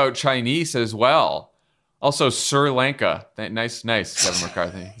talked about Chinese as well. Also, Sri Lanka. Nice, Kevin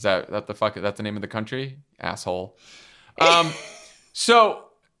McCarthy. Is that the fuck? That's the name of the country? Asshole. So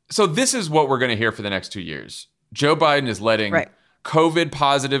this is what we're going to hear for the next 2 years. Joe Biden is letting COVID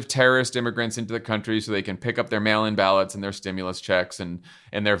positive terrorist immigrants into the country so they can pick up their mail-in ballots and their stimulus checks and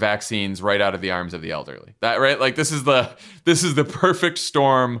their vaccines right out of the arms of the elderly. That right? Like this is the perfect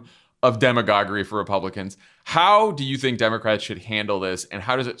storm of demagoguery for Republicans. How do you think Democrats should handle this, and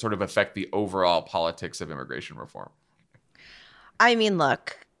how does it sort of affect the overall politics of immigration reform? I mean,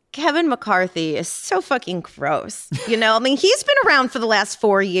 look, Kevin McCarthy is so fucking gross. He's been around for the last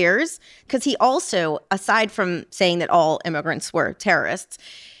 4 years because he also, aside from saying that all immigrants were terrorists,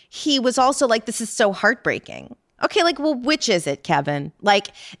 he was also like, this is so heartbreaking. Okay, like, well, which is it, Kevin? Like,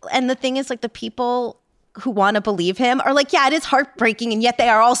 and the thing is, like, the people who want to believe him are like, yeah, it is heartbreaking, and yet they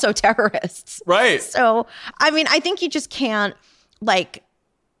are also terrorists. Right. So, I mean, I think you just can't, like,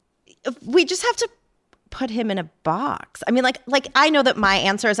 we just have to put him in a box. I mean, like I know that my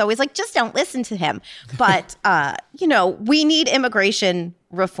answer is always like, just don't listen to him. But, we need immigration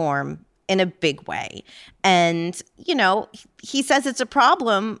reform in a big way. And, you know, he says it's a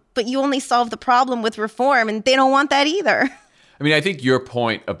problem, but you only solve the problem with reform, and they don't want that either. I mean, I think your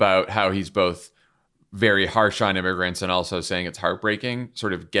point about how he's both very harsh on immigrants and also saying it's heartbreaking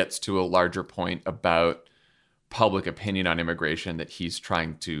sort of gets to a larger point about public opinion on immigration that he's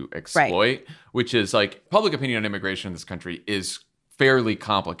trying to exploit, right. Which is like public opinion on immigration in this country is fairly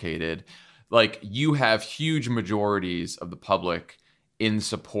complicated. Like you have huge majorities of the public in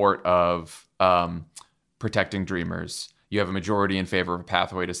support of protecting dreamers. You have a majority in favor of a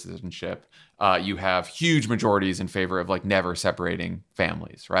pathway to citizenship. You have huge majorities in favor of like never separating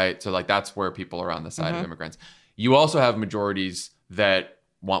families, right? So like that's where people are on the side of immigrants. You also have majorities that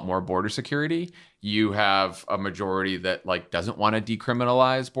want more border security. You have a majority that like doesn't want to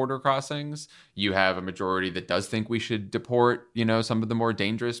decriminalize border crossings. You have a majority that does think we should deport, you know, some of the more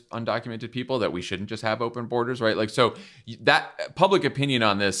dangerous undocumented people, that we shouldn't just have open borders, right? Like, so that public opinion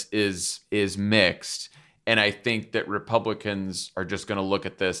on this is mixed. And I think that Republicans are just going to look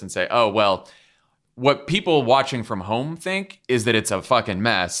at this and say, oh, well, what people watching from home think is that it's a fucking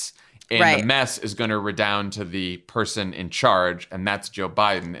mess. And the mess is going to redound to the person in charge, and that's Joe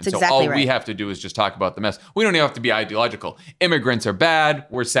Biden. And so all we have to do is just talk about the mess. We don't even have to be ideological. Immigrants are bad.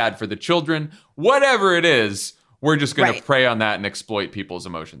 We're sad for the children. Whatever it is, we're just going to prey on that and exploit people's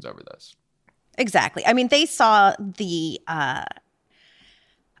emotions over this. Exactly. I mean, they saw the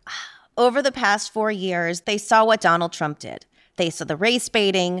over the past 4 years, they saw what Donald Trump did. They saw the race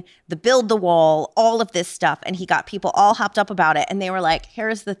baiting, the build the wall, all of this stuff. And he got people all hopped up about it. And they were like,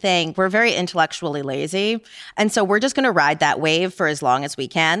 here's the thing. We're very intellectually lazy. And so we're just going to ride that wave for as long as we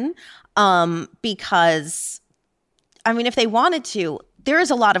can. Because, I mean, if they wanted to, there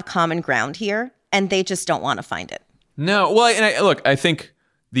is a lot of common ground here. And they just don't want to find it. No. Well, and I think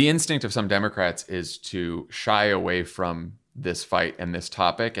the instinct of some Democrats is to shy away from this fight and this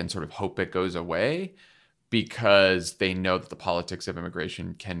topic and sort of hope it goes away, because they know that the politics of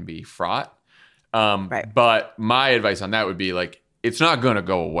immigration can be fraught. But my advice on that would be like, it's not going to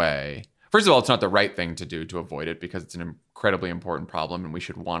go away. First of all, it's not the right thing to do to avoid it, because it's an incredibly important problem and we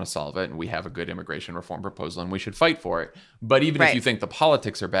should want to solve it. And we have a good immigration reform proposal and we should fight for it. But even if you think the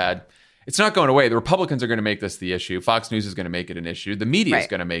politics are bad, it's not going away. The Republicans are going to make this the issue. Fox News is going to make it an issue. The media is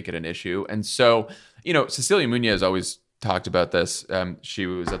going to make it an issue. And so, you know, Cecilia Munoz always talked about this. She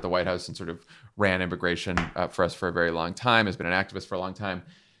was at the White House and sort of ran immigration for us for a very long time, has been an activist for a long time.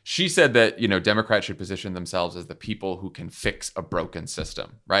 She said that, you know, Democrats should position themselves as the people who can fix a broken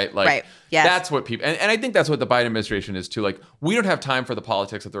system, right? Like, that's what people, and I think that's what the Biden administration is too. Like, we don't have time for the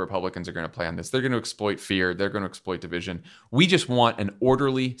politics that the Republicans are going to play on this. They're going to exploit fear. They're going to exploit division. We just want an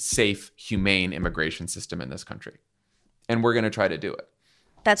orderly, safe, humane immigration system in this country. And we're going to try to do it.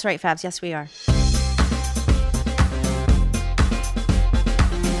 That's right, Fabs. Yes, we are.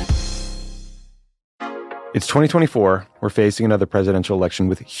 It's 2024. We're facing another presidential election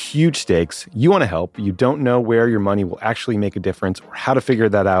with huge stakes. You want to help. You don't know where your money will actually make a difference or how to figure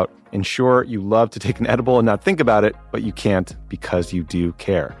that out. And sure, you love to take an edible and not think about it, but you can't because you do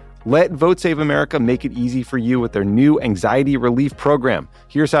care. Let Vote Save America make it easy for you with their new anxiety relief program.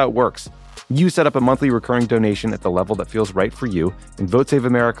 Here's how it works. You set up a monthly recurring donation at the level that feels right for you, and Vote Save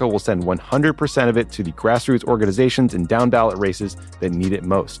America will send 100% of it to the grassroots organizations and down-ballot races that need it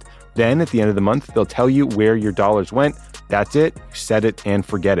most. Then, at the end of the month, they'll tell you where your dollars went. That's it. You set it and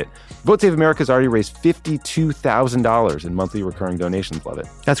forget it. Vote Save America has already raised $52,000 in monthly recurring donations. Love it.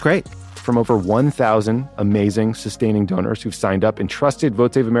 That's great. From over 1,000 amazing, sustaining donors who've signed up and trusted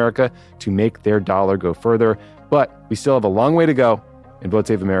Vote Save America to make their dollar go further. But we still have a long way to go, and Vote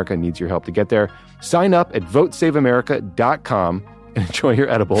Save America needs your help to get there. Sign up at votesaveamerica.com and enjoy your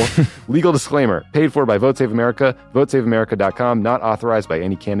edible. Legal disclaimer. Paid for by Vote Save America. VoteSaveAmerica.com. Not authorized by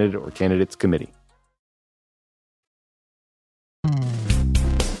any candidate or candidates committee.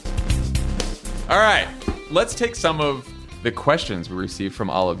 All right. Let's take some of the questions we received from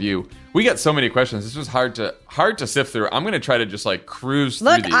all of you. We got so many questions. This was hard to sift through. I'm going to try to just like cruise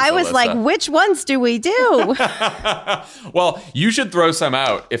through these. Look, I was like, which ones do we do? Well, you should throw some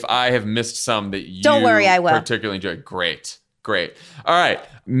out if I have missed some that you Don't worry, I will. Particularly enjoy. Great. All right.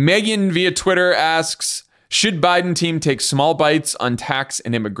 Megan via Twitter asks, should Biden team take small bites on tax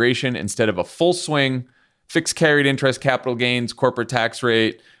and immigration instead of a full swing, fixed carried interest, capital gains, corporate tax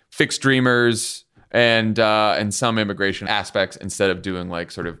rate, fixed dreamers, and some immigration aspects instead of doing like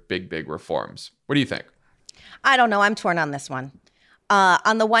sort of big reforms? What do you think? I don't know. I'm torn on this one.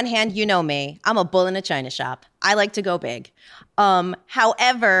 On the one hand, you know me. I'm a bull in a china shop. I like to go big.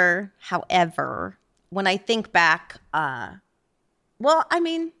 However, when I think back, well, I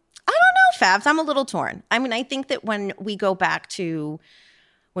mean, I don't know, Fabs. I'm a little torn. I mean, I think that when we go back to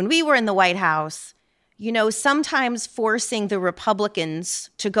when we were in the White House, sometimes forcing the Republicans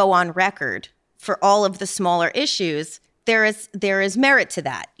to go on record for all of the smaller issues, there is merit to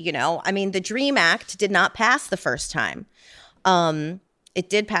that. I mean, the DREAM Act did not pass the first time. It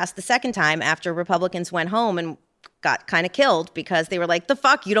did pass the second time after Republicans went home and got kind of killed because they were like, the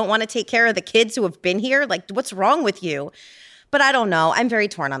fuck, you don't want to take care of the kids who have been here? Like, what's wrong with you? But I don't know. I'm very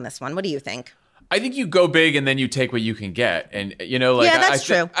torn on this one. What do you think? I think you go big and then you take what you can get. And, yeah, that's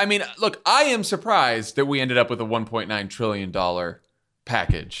true. I mean, look, I am surprised that we ended up with a $1.9 trillion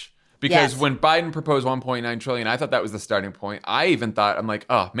package. Because when Biden proposed $1.9 trillion, I thought that was the starting point. I even thought, I'm like,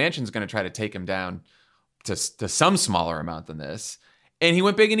 oh, Manchin's going to try to take him down to some smaller amount than this. And he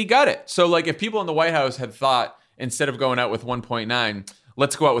went big and he got it. So, like, if people in the White House had thought, instead of going out with 1.9,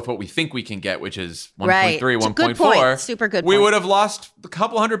 let's go out with what we think we can get, which is 1.3, right. 1.4. Super good point. We would have lost a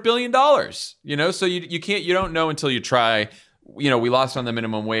couple $100 billion, So you don't know until you try. We lost on the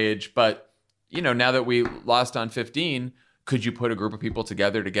minimum wage, but now that we lost on 15, could you put a group of people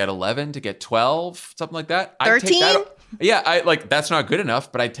together to get 11, to get 12, something like that? 13? That's not good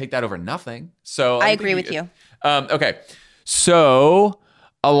enough, but I'd take that over nothing. So I agree with you. Okay. So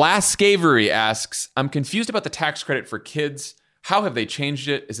Alaskavery asks, I'm confused about the tax credit for kids. How have they changed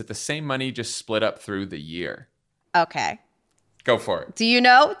it? Is it the same money just split up through the year? Okay. Go for it. Do you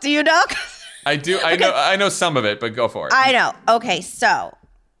know? I do. I know some of it, but go for it. I know. Okay, so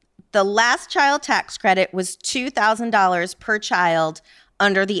the last child tax credit was $2,000 per child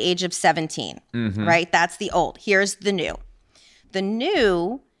under the age of 17, right? That's the old. Here's the new. The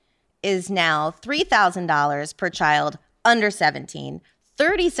new is now $3,000 per child under 17,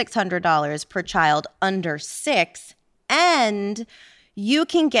 $3,600 per child under 6, and you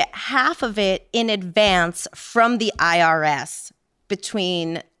can get half of it in advance from the IRS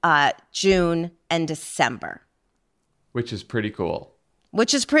between June and December. Which is pretty cool.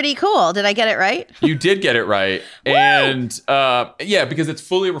 Did I get it right? You did get it right. And because it's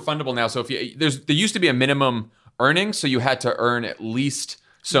fully refundable now. So if there used to be a minimum earning, so you had to earn at least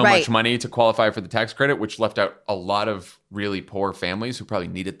so much money to qualify for the tax credit, which left out a lot of really poor families who probably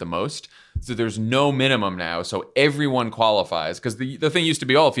need it the most. So there's no minimum now. So everyone qualifies, because the thing used to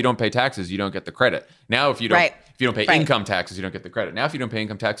be, if you don't pay taxes, you don't get the credit. Now, if you don't pay income taxes, you don't get the credit. Now, if you don't pay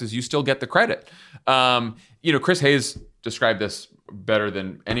income taxes, you still get the credit. Chris Hayes described this better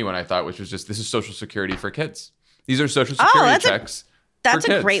than anyone, I thought, which was just, this is Social Security for kids. These are Social Security checks. That's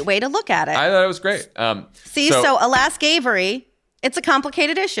a great way to look at it. I thought it was great. So Alaskavery, it's a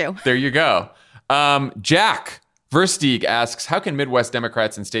complicated issue. There you go. Jack Versteeg asks, how can Midwest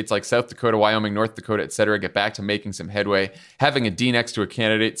Democrats in states like South Dakota, Wyoming, North Dakota, et cetera, get back to making some headway? Having a D next to a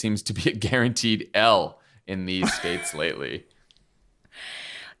candidate seems to be a guaranteed L in these states lately.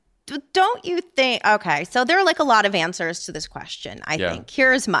 Don't you think? Okay, so there are a lot of answers to this question, I think.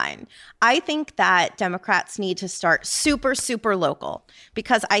 Here's mine. I think that Democrats need to start super, super local,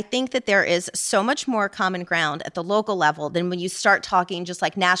 because I think that there is so much more common ground at the local level than when you start talking just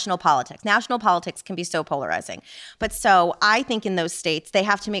like national politics. National politics can be so polarizing. But so I think in those states, they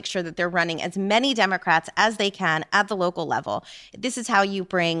have to make sure that they're running as many Democrats as they can at the local level. This is how you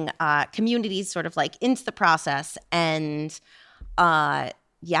bring communities sort of into the process. And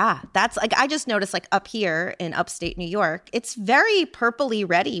that's I just noticed up here in upstate New York, it's very purpley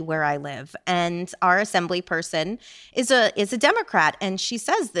ready where I live. And our assembly person is a Democrat. And she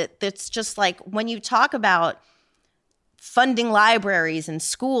says that it's just when you talk about funding libraries and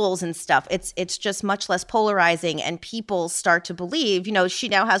schools and stuff, it's just much less polarizing, and people start to believe, she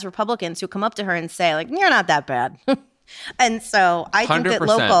now has Republicans who come up to her and say you're not that bad. And so I think 100%.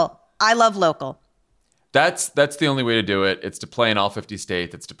 that I love local. That's the only way to do it. It's to play in all 50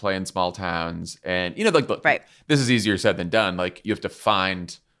 states. It's to play in small towns. And, look, this is easier said than done. You have to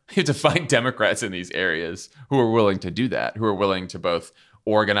find Democrats in these areas who are willing to do that, who are willing to both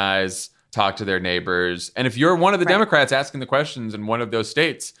organize, talk to their neighbors. And if you're one of the Democrats asking the questions in one of those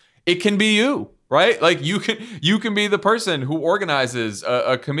states, it can be you, right? You can be the person who organizes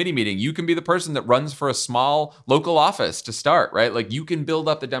a committee meeting. You can be the person that runs for a small local office to start, right? You can build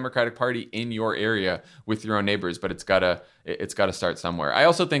up the Democratic Party in your area with your own neighbors, but it's gotta start somewhere. I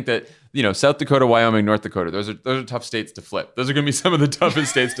also think that, South Dakota, Wyoming, North Dakota, those are tough states to flip. Those are going to be some of the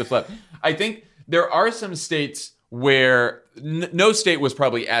toughest states to flip. I think there are some states where no state was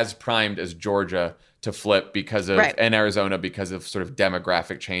probably as primed as Georgia to flip because of, and Arizona, because of sort of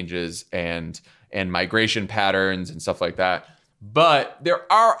demographic changes and migration patterns and stuff like that. But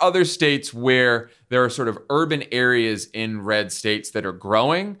there are other states where there are sort of urban areas in red states that are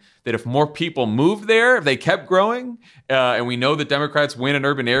growing, that if more people moved there, if they kept growing, and we know that Democrats win in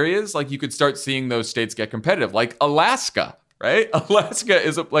urban areas, you could start seeing those states get competitive, like Alaska, right? Alaska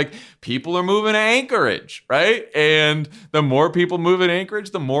is like people are moving to Anchorage, right? And the more people move in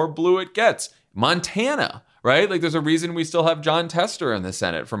Anchorage, the more blue it gets. Montana, right? Like there's a reason we still have John Tester in the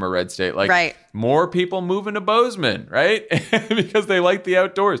Senate from a red state. Like more people moving to Bozeman, right? Because they like the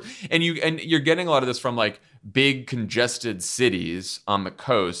outdoors. And you're getting a lot of this from like big congested cities on the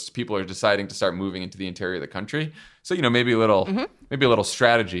coast. People are deciding to start moving into the interior of the country. So, maybe a little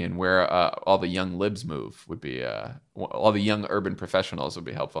strategy in where all the young libs move would be, all the young urban professionals would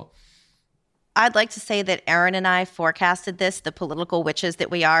be helpful. I'd like to say that Aaron and I forecasted this, the political witches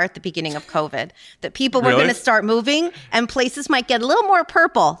that we are, at the beginning of COVID, that people were going to start moving and places might get a little more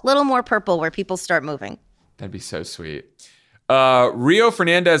purple where people start moving. That'd be so sweet. Rio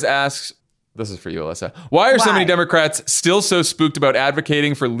Fernandez asks, this is for you, Alyssa. Why are so many Democrats still so spooked about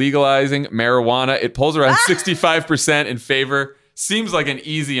advocating for legalizing marijuana? It polls around 65% in favor. Seems like an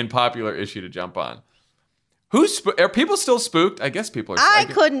easy and popular issue to jump on. Are people still spooked? I guess people are. I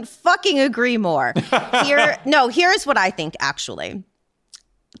couldn't fucking agree more. Here's what I think, actually.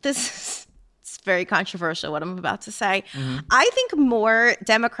 It's very controversial what I'm about to say. Mm-hmm. I think more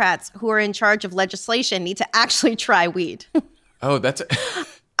Democrats who are in charge of legislation need to actually try weed. Oh, that's...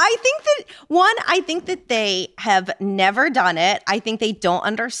 I think that they have never done it. I think they don't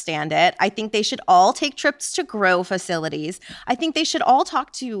understand it. I think they should all take trips to grow facilities. I think they should all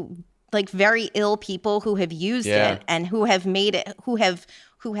talk to like very ill people who have used it and who have made it, who have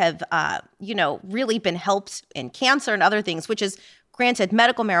really been helped in cancer and other things, which is granted,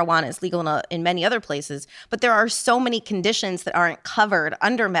 medical marijuana is legal in many other places, but there are so many conditions that aren't covered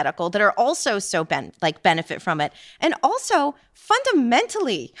under medical that are also benefit from it. And also,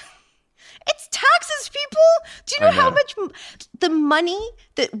 fundamentally, it's taxes, people. Do you know how much the money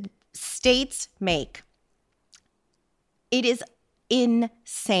that states make? It is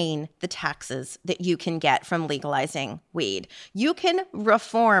insane, the taxes that you can get from legalizing weed. You can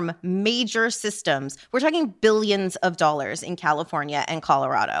reform major systems. We're talking billions of dollars in California and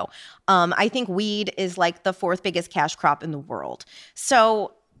Colorado. I think weed is like the 4th biggest cash crop in the world.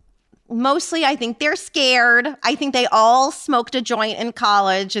 So mostly I think they're scared. I think they all smoked a joint in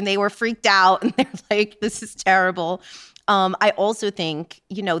college and they were freaked out and they're like, this is terrible. I also think,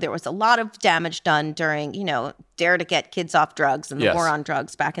 there was a lot of damage done during, Dare to Get Kids Off Drugs and the war on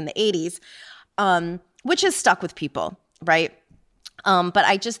drugs back in the 80s, which has stuck with people, right? But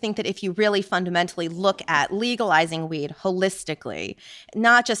I just think that if you really fundamentally look at legalizing weed holistically,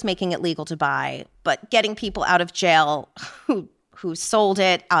 not just making it legal to buy, but getting people out of jail who sold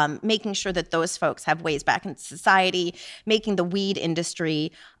it, making sure that those folks have ways back into society, making the weed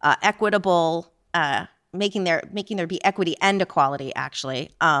industry equitable, making there be equity and equality,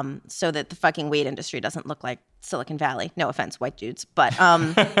 actually, so that the fucking weed industry doesn't look like Silicon Valley. No offense, white dudes. But,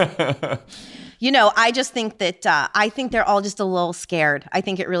 I just think that I think they're all just a little scared. I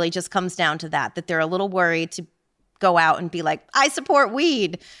think it really just comes down to that they're a little worried to go out and be like, I support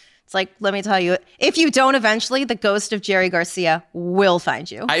weed. It's like, let me tell you, if you don't eventually, the ghost of Jerry Garcia will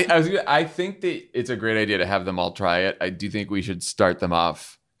find you. I think that it's a great idea to have them all try it. I do think we should start them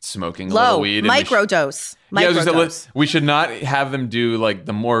off smoking a little weed. Microdose. We should not have them do like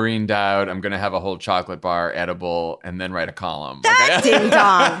the Maureen Dowd, I'm going to have a whole chocolate bar edible and then write a column. That ding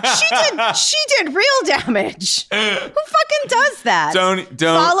dong. She did real damage. Who fucking does that? Don't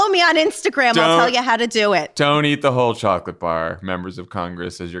follow me on Instagram. I'll tell you how to do it. Don't eat the whole chocolate bar, members of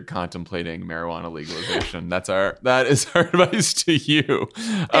Congress, as you're contemplating marijuana legalization. That is our advice to you.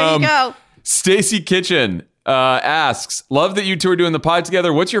 There you go. Stacy Kitchen asks, love that you two are doing the pod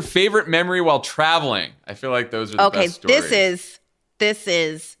together. What's your favorite memory while traveling? I feel like those are the best stories. This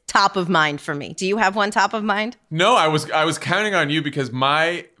is top of mind for me. Do you have one top of mind? No, I was counting on you because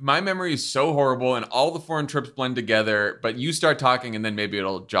my memory is so horrible and all the foreign trips blend together, but you start talking and then maybe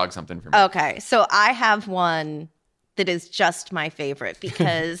it'll jog something for me. Okay, so I have one that is just my favorite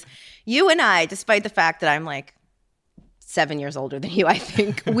because you and I, despite the fact that I'm like 7 years older than you, I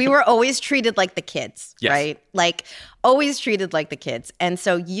think, we were always treated like the kids, right? Like always treated like the kids. And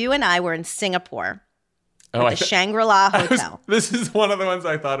so you and I were in Singapore at the Shangri-La Hotel. This is one of the ones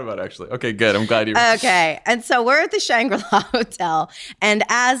I thought about, actually. Okay, good. I'm glad you... Okay. And so we're at the Shangri-La Hotel. And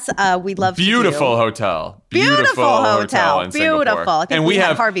as we love Beautiful to do... hotel. Beautiful hotel in Singapore. Beautiful. I think and we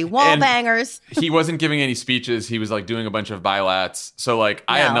have Harvey Wallbangers. He wasn't giving any speeches. He was like doing a bunch of bilats. So like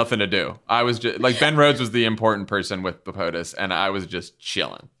I had nothing to do. I was just like Ben Rhodes was the important person with the POTUS and I was just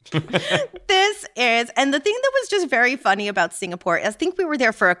chilling. And the thing that was just very funny about Singapore, I think we were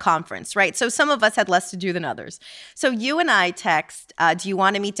there for a conference, right? So some of us had less to do than others. So you and I text, do you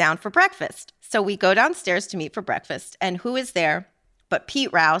want to meet down for breakfast? So we go downstairs to meet for breakfast. And who is there but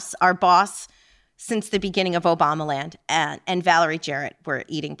Pete Rouse, our boss since the beginning of Obamaland, and Valerie Jarrett were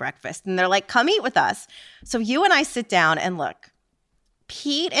eating breakfast. And they're like, come eat with us. So you and I sit down and look.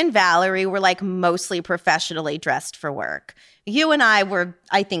 Pete and Valerie were like mostly professionally dressed for work. You and I were,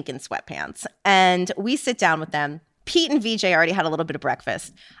 I think, in sweatpants. And we sit down with them. Pete and VJ already had a little bit of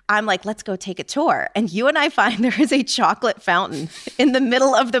breakfast. I'm like, let's go take a tour. And you and I find there is a chocolate fountain in the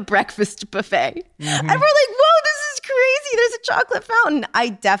middle of the breakfast buffet. And we're like, whoa, this is crazy. There's a chocolate fountain. I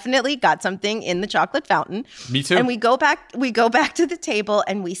definitely got something in the chocolate fountain. Me too. And we go back to the table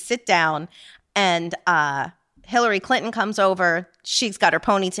and we sit down, and Hillary Clinton comes over. She's got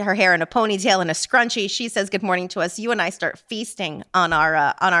her hair in a ponytail and a scrunchie. She says good morning to us. You and I start feasting on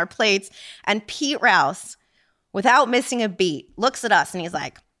our plates. And Pete Rouse, without missing a beat, looks at us and he's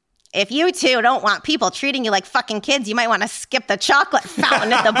like, if you two don't want people treating you like fucking kids, you might want to skip the chocolate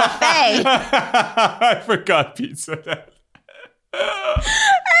fountain at the buffet. I forgot Pete said that. And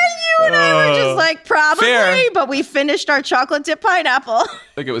you and I were just like, probably, fair. But we finished our chocolate dip pineapple. I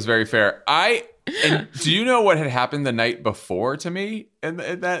think it was very fair. And do you know what had happened the night before to me?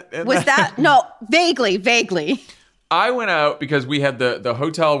 No, vaguely. I went out because we had the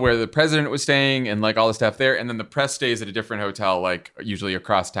hotel where the president was staying and like all the stuff there. And then the press stays at a different hotel, like usually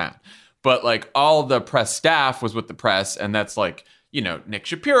across town. But like all the press staff was with the press. And that's like, you know, Nick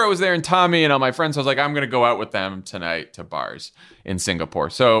Shapiro was there and Tommy and all my friends. So I was like, I'm going to go out with them tonight to bars in Singapore.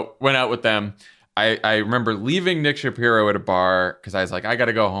 So went out with them. I remember leaving Nick Shapiro at a bar because I was like, I got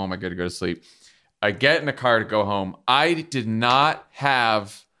to go home. I got to go to sleep. I get in the car to go home. I did not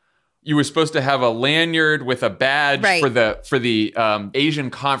have... You were supposed to have a lanyard with a badge for the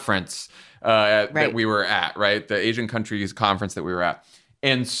Asian conference that we were at, right? The Asian countries conference that we were at.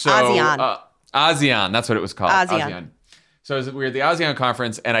 And so ASEAN, that's what it was called. ASEAN. So we were at the ASEAN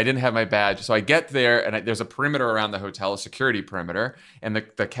conference and I didn't have my badge. So I get there and there's a perimeter around the hotel, a security perimeter. And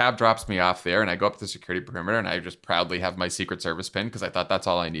the cab drops me off there and I go up to the security perimeter and I just proudly have my Secret Service pin because I thought that's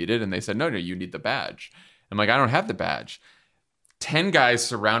all I needed. And they said, no, you need the badge. I'm like, I don't have the badge. 10 guys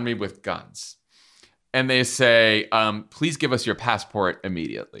surround me with guns. And they say, please give us your passport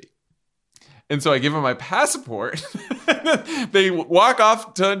immediately. And so I give them my passport. They walk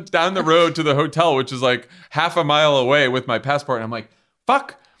off down the road to the hotel, which is like half a mile away with my passport. And I'm like,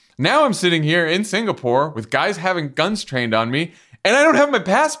 fuck, now I'm sitting here in Singapore with guys having guns trained on me and I don't have my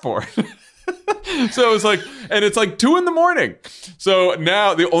passport. So it's like, and it's like 2 a.m. So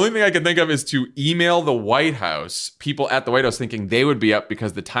now the only thing I can think of is to email the White House, people at the White House thinking they would be up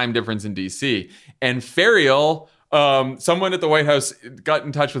because the time difference in DC. And Ferial, someone at the White House got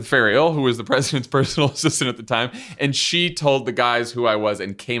in touch with Ferial, who was the president's personal assistant at the time. And she told the guys who I was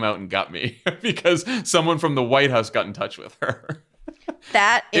and came out and got me because someone from the White House got in touch with her.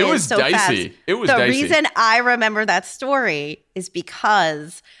 That is it was so dicey. fast. It was the dicey. reason I remember that story is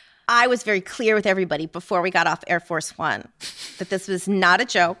because I was very clear with everybody before we got off Air Force One that this was not a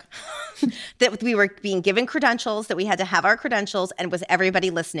joke, that we were being given credentials, that we had to have our credentials, and was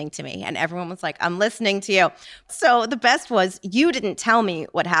everybody listening to me? And everyone was like, I'm listening to you. So the best was you didn't tell me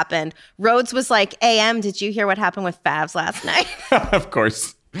what happened. Rhodes was like, AM, did you hear what happened with Favs last night? Of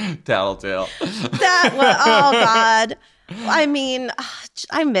course. Tattletale. That was, oh God. I mean,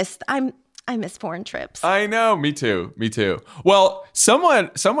 I miss foreign trips. I know. Me too. Well,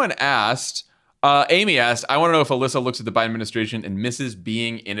 someone asked, Amy asked, I want to know if Alyssa looks at the Biden administration and misses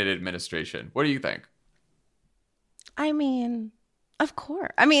being in an administration. What do you think? I mean, of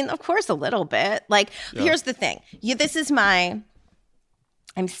course. Of course, a little bit. Like, Here's the thing.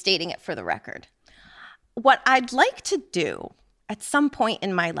 I'm stating it for the record. What I'd like to do at some point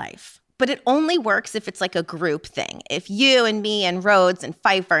in my life, but it only works if it's like a group thing. If you and me and Rhodes and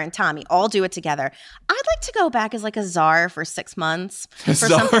Pfeiffer and Tommy all do it together, I'd like to go back as like a czar for 6 months for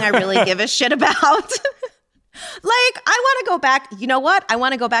something I really give a shit about. Like, I want to go back. You know what? I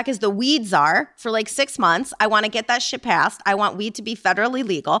want to go back as the weed czar for like 6 months. I want to get that shit passed. I want weed to be federally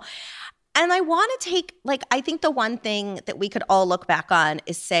legal. And I want to take, like, I think the one thing that we could all look back on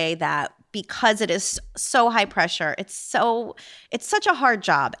is say that because it is so high pressure, it's such a hard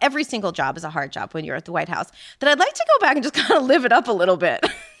job. Every single job is a hard job when you're at the White House, that I'd like to go back and just kind of live it up a little bit.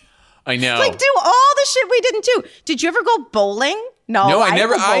 I know. Like, do all the shit we didn't do. Did you ever go bowling? No, I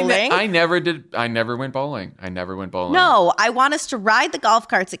never. Bowling. I never did. I never went bowling. No, I want us to ride the golf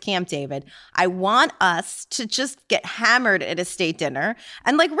carts at Camp David. I want us to just get hammered at a state dinner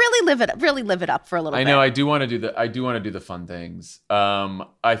and like really live it up for a little bit. I know. I do want to do the fun things.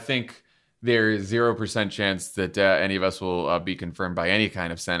 I think there's 0% chance that any of us will be confirmed by any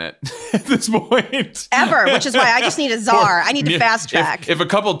kind of Senate at this point. Ever, which is why I just need a czar. I need to fast track. If a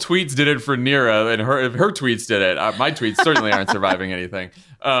couple tweets did it for Neera and if her tweets did it, my tweets certainly aren't surviving anything.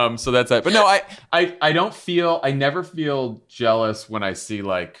 So that's that. But no, I never feel jealous when I see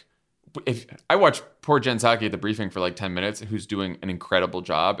like, if I watch poor Jen Psaki at the briefing for like 10 minutes, who's doing an incredible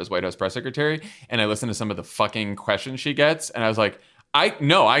job as White House press secretary, and I listen to some of the fucking questions she gets, and I was like,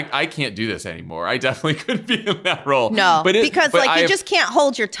 I can't do this anymore. I definitely couldn't be in that role. No, because you just can't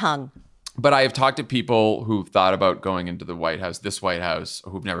hold your tongue. But I have talked to people who've thought about going into the White House, this White House,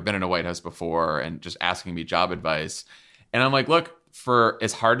 who've never been in a White House before, and just asking me job advice. And I'm like, look, for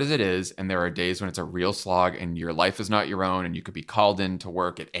as hard as it is, and there are days when it's a real slog and your life is not your own and you could be called in to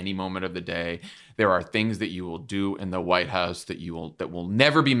work at any moment of the day, there are things that you will do in the White House that will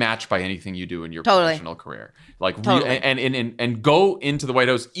never be matched by anything you do in your professional career. Like and go into the White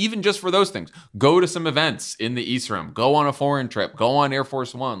House even just for those things. Go to some events in the East Room, go on a foreign trip, go on Air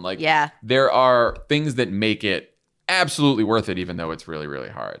Force One. There are things that make it absolutely worth it, even though it's really, really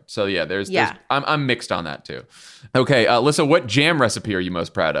hard. So there's I'm mixed on that too. Okay, Alyssa, what jam recipe are you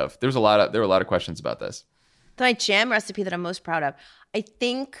most proud of? There were a lot of questions about this. My jam recipe that I'm most proud of, I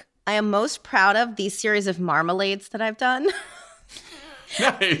think I am most proud of these series of marmalades that I've done.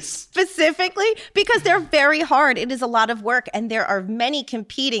 Nice. Specifically because they're very hard. It is a lot of work, and there are many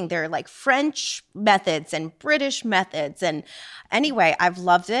competing. There are like French methods and British methods, and anyway, I've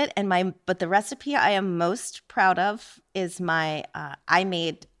loved it. But the recipe I am most proud of is I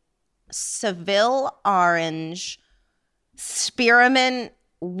made Seville orange spearmint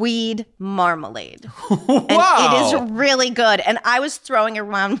weed marmalade. Wow. And it is really good. And I was throwing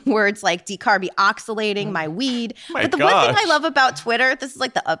around words like decarbioxylating my weed. But the one thing I love about Twitter, this is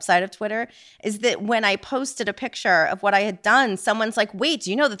like the upside of Twitter, is that when I posted a picture of what I had done, someone's like, wait, do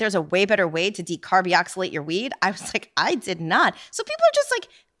you know that there's a way better way to decarbioxylate your weed? I was like, I did not. So people are just like,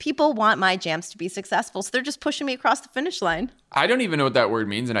 people want my jams to be successful. So they're just pushing me across the finish line. I don't even know what that word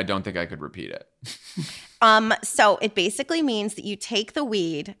means, and I don't think I could repeat it. So it basically means that you take the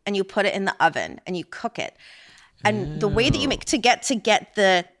weed and you put it in the oven and you cook it. And the way that you make to get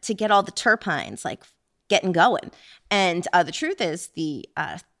all the terpenes like getting going. And the truth is the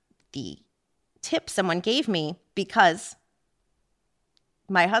tip someone gave me, because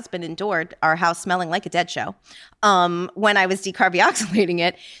my husband endured our house smelling like a dead show when I was decarbioxylating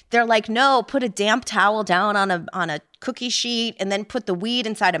it. They're like, no, put a damp towel down on a cookie sheet and then put the weed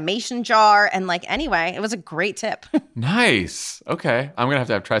inside a mason jar. And anyway, it was a great tip. Nice. Okay. I'm going to have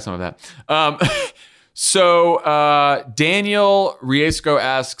to try some of that. So Daniel Riesco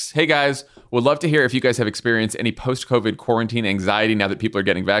asks, hey guys, would love to hear if you guys have experienced any post-COVID quarantine anxiety now that people are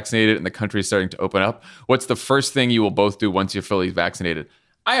getting vaccinated and the country is starting to open up. What's the first thing you will both do once you're fully vaccinated?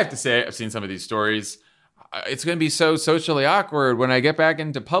 I have to say, I've seen some of these stories. It's going to be so socially awkward when I get back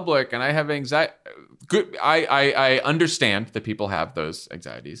into public and I have anxiety. Good. I understand that people have those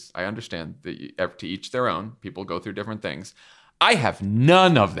anxieties. I understand that to each their own. People go through different things. I have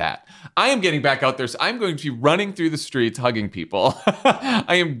none of that. I am getting back out there. So I'm going to be running through the streets, hugging people.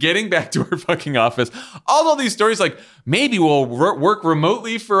 I am getting back to our fucking office. All these stories like maybe we'll work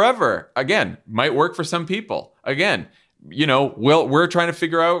remotely forever. Again, might work for some people. Again, we're trying to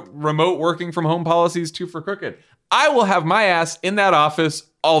figure out remote working from home policies too for Crooked. I will have my ass in that office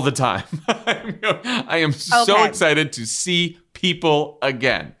all the time. I am so excited to see people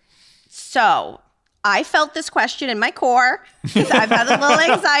again. So I felt this question in my core because I've had a little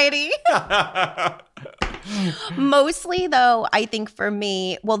anxiety. Mostly, though, I think for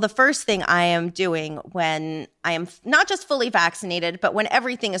me, the first thing I am doing when I am not just fully vaccinated, but when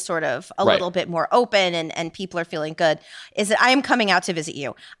everything is sort of a little bit more open and people are feeling good, is that I am coming out to visit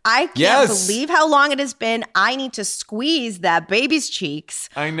you. I can't believe how long it has been. I need to squeeze that baby's cheeks.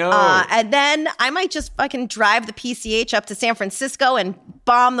 I know. And then I might just fucking drive the PCH up to San Francisco and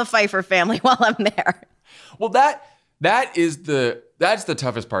bomb the Pfeiffer family while I'm there. Well, that's the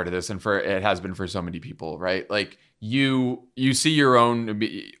toughest part of this, and it has been for so many people, right? Like you see your own.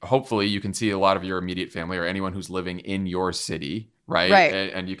 Hopefully, you can see a lot of your immediate family or anyone who's living in your city, right?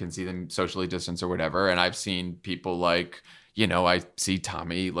 And you can see them socially distanced or whatever. And I've seen people like, I see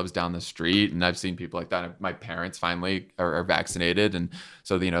Tommy lives down the street, and I've seen people like that. My parents finally are vaccinated, and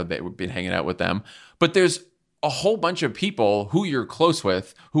so they've been hanging out with them. But there's a whole bunch of people who you're close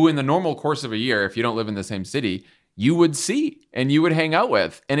with, who in the normal course of a year, if you don't live in the same city, you would see and you would hang out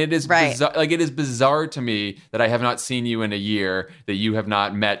with. And it is bizarre, it is bizarre to me that I have not seen you in a year, that you have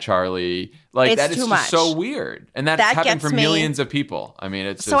not met Charlie. Like, that is just so weird. And that's happened for millions of people. I mean,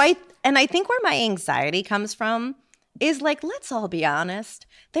 it's so just... I think where my anxiety comes from is like, let's all be honest.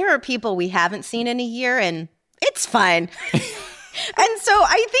 There are people we haven't seen in a year, and it's fine. And so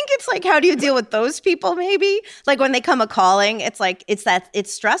I think it's like, how do you deal with those people? Maybe like when they come a calling, it's like,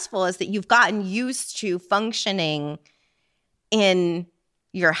 it's stressful is that you've gotten used to functioning in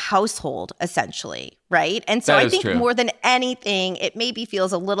your household essentially. Right. And so I think more than anything, it maybe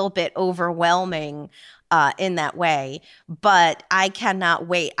feels a little bit overwhelming in that way, but I cannot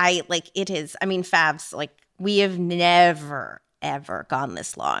wait. Favs, like we have never ever gone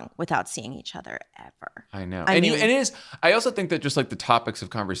this long without seeing each other ever. I know. I also think that just like the topics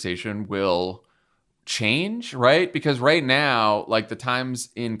of conversation will change, right? Because right now, like the times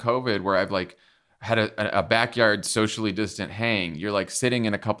in COVID where I've like had a backyard socially distant hang, you're like sitting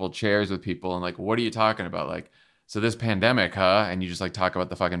in a couple chairs with people and like, what are you talking about? Like, so this pandemic, huh? And you just like talk about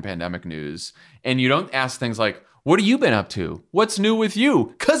the fucking pandemic news. And you don't ask things like, what have you been up to? What's new with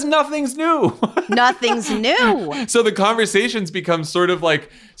you? Because nothing's new. Nothing's new. So the conversations become sort of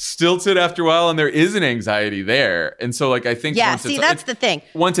like stilted after a while, and there is an anxiety there. And so like I think that's the thing.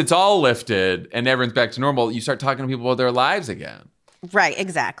 Once it's all lifted and everyone's back to normal, you start talking to people about their lives again. Right,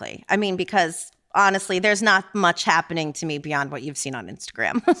 exactly. I mean, because honestly, there's not much happening to me beyond what you've seen on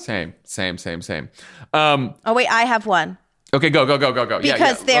Instagram. Same. Oh, wait, I have one. Okay, go.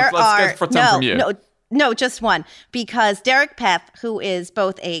 Because let's get from you. No, just one. Because Derek Peth, who is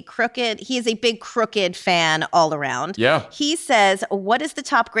both he is a big Crooked fan all around. Yeah. He says, what is the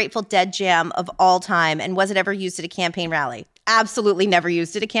top Grateful Dead jam of all time? And was it ever used at a campaign rally? Absolutely never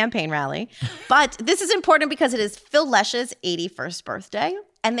used at a campaign rally. But this is important because it is Phil Lesh's 81st birthday.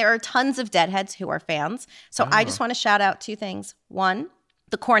 And there are tons of Deadheads who are fans. So I just want to shout out two things. One,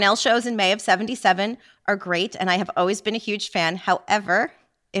 the Cornell shows in May of 77 are great. And I have always been a huge fan. However,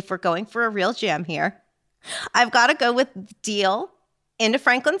 if we're going for a real jam here, I've got to go with Deal into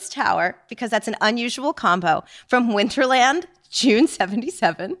Franklin's Tower because that's an unusual combo from Winterland, June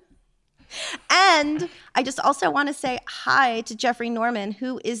 77. And I just also want to say hi to Jeffrey Norman,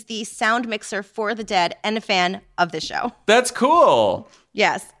 who is the sound mixer for The Dead and a fan of the show. That's cool.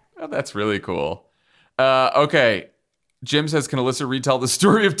 Yes. Oh, that's really cool. Okay. Jim says, can Alyssa retell the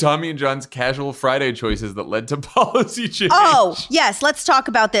story of Tommy and John's casual Friday choices that led to policy change? Oh, yes. Let's talk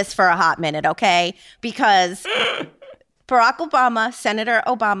about this for a hot minute, okay? Because Barack Obama, Senator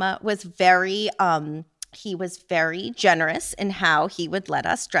Obama, was very generous in how he would let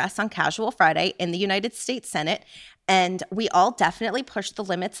us dress on Casual Friday in the United States Senate. And we all definitely pushed the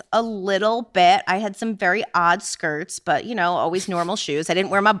limits a little bit. I had some very odd skirts, but, always normal shoes. I didn't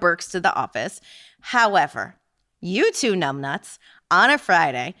wear my Birks to the office. However, you two numbnuts on a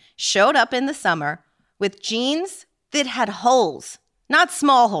Friday showed up in the summer with jeans that had holes, not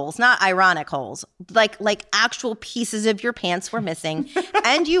small holes, not ironic holes, like actual pieces of your pants were missing.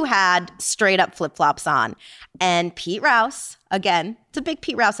 And you had straight up flip-flops on. And Pete Rouse, again, it's a big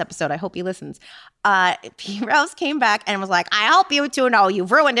Pete Rouse episode. I hope he listens. Pete Rouse came back and was like, I hope you two know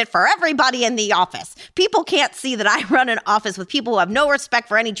you've ruined it for everybody in the office. People can't see that I run an office with people who have no respect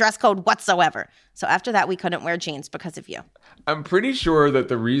for any dress code whatsoever. So after that, we couldn't wear jeans because of you. I'm pretty sure that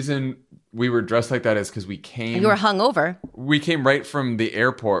the reason we were dressed like that is because we came... You were hungover. We came right from the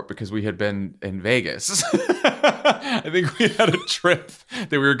airport because we had been in Vegas. I think we had a trip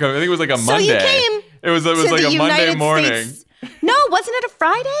that we were coming... I think it was like a Monday. So you came It was like a Monday morning. States. No, wasn't it a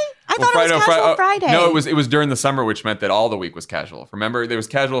Friday? I thought it was casual Friday. No, it was during the summer, which meant that all the week was casual. Remember, there was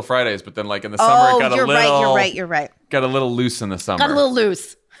casual Fridays, but then like in the summer, it got you're right. Got a little loose in the summer. Got a little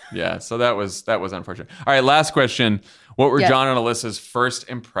loose. Yeah, so that was unfortunate. All right, last question. What were John and Alyssa's first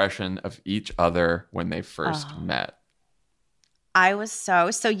impression of each other when they first met? I was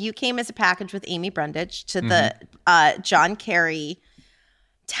so you came as a package with Amy Brundage to the John Kerry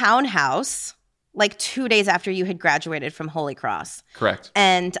townhouse like 2 days after you had graduated from Holy Cross. Correct.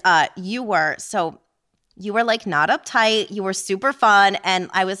 And you were like not uptight. You were super fun. And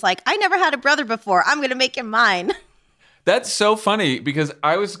I was like, I never had a brother before. I'm going to make him mine. That's so funny because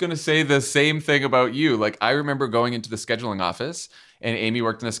I was going to say the same thing about you. Like, I remember going into the scheduling office and Amy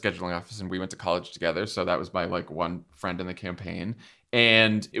worked in the scheduling office and we went to college together. So that was my like one friend in the campaign.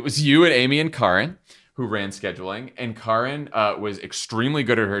 And it was you and Amy and Karen who ran scheduling. And Karen was extremely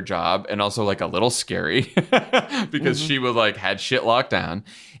good at her job and also like a little scary because she was like had shit locked down.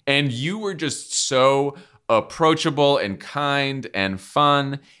 And you were just so approachable and kind and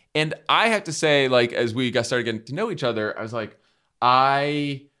fun. And I have to say, like, as we started getting to know each other, I was like,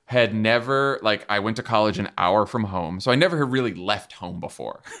 I had never, like, I went to college an hour from home. So I never had really left home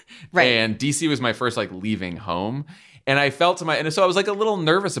before. Right. And DC was my first, like, leaving home. And I felt and so I was like a little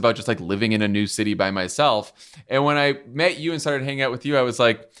nervous about just like living in a new city by myself. And when I met you and started hanging out with you, I was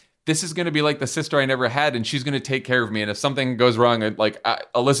like, this is going to be like the sister I never had, and she's going to take care of me. And if something goes wrong,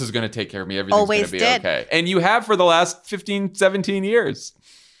 Alyssa's going to take care of me. Everything's going to be okay. And you have for the last 15, 17 years.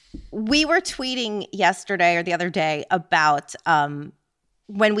 We were tweeting yesterday or the other day about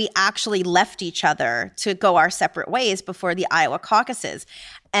when we actually left each other to go our separate ways before the Iowa caucuses.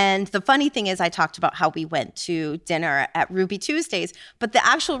 And the funny thing is, I talked about how we went to dinner at Ruby Tuesdays, but the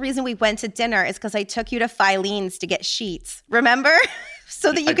actual reason we went to dinner is because I took you to Filene's to get sheets. Remember?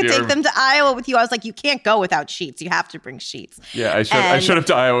 So that you could take them to Iowa with you. I was like, you can't go without sheets. You have to bring sheets. Yeah, I showed up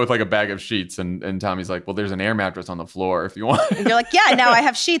to Iowa with like a bag of sheets, and Tommy's like, well, there's an air mattress on the floor if you want. And you're like, yeah, now I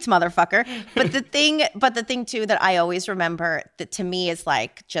have sheets, motherfucker. But the thing too that I always remember that to me is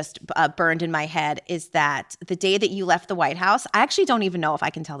like just burned in my head is that the day that you left the White House, I actually don't even know if I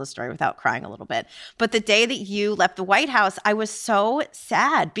can tell the story without crying a little bit. But the day that you left the White House, I was so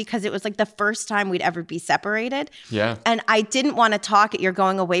sad because it was like the first time we'd ever be separated. Yeah. And I didn't want to talk at your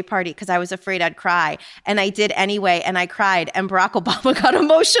going away party because I was afraid I'd cry. And I did anyway, and I cried. And Barack Obama got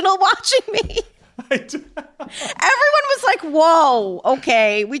emotional watching me. Everyone was like, whoa,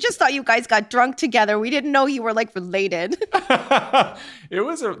 okay. We just thought you guys got drunk together. We didn't know you were like related. That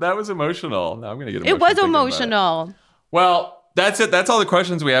was emotional. Now I'm going to get emotional. It was emotional. Well, that's it. That's all the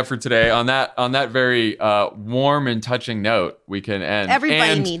questions we have for today. On that very warm and touching note, we can end.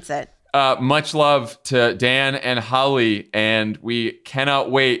 Everybody needs it. Much love to Dan and Holly, and we cannot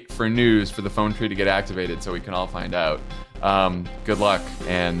wait for news for the phone tree to get activated so we can all find out. Good luck,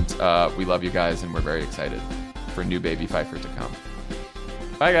 and we love you guys, and we're very excited for new baby Pfeiffer to come.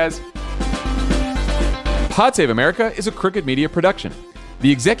 Bye, guys. Pod Save America is a Crooked Media production.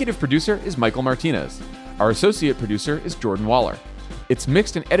 The executive producer is Michael Martinez. Our associate producer is Jordan Waller. It's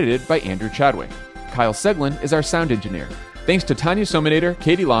mixed and edited by Andrew Chadwick. Kyle Seglin is our sound engineer. Thanks to Tanya Sominator,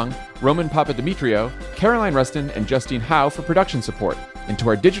 Katie Long, Roman Papadimitriou, Caroline Rustin, and Justine Howe for production support. And to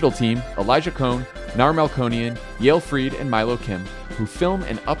our digital team, Elijah Cohn, Nar Melkonian, Yale Freed, and Milo Kim, who film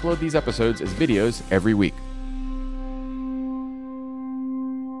and upload these episodes as videos every week.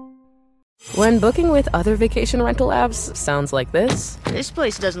 When booking with other vacation rental apps sounds like this. This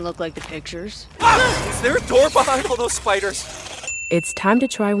place doesn't look like the pictures. Is there a door behind all those spiders? It's time to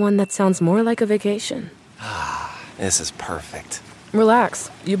try one that sounds more like a vacation. This is perfect.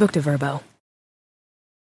 Relax. You booked a Vrbo.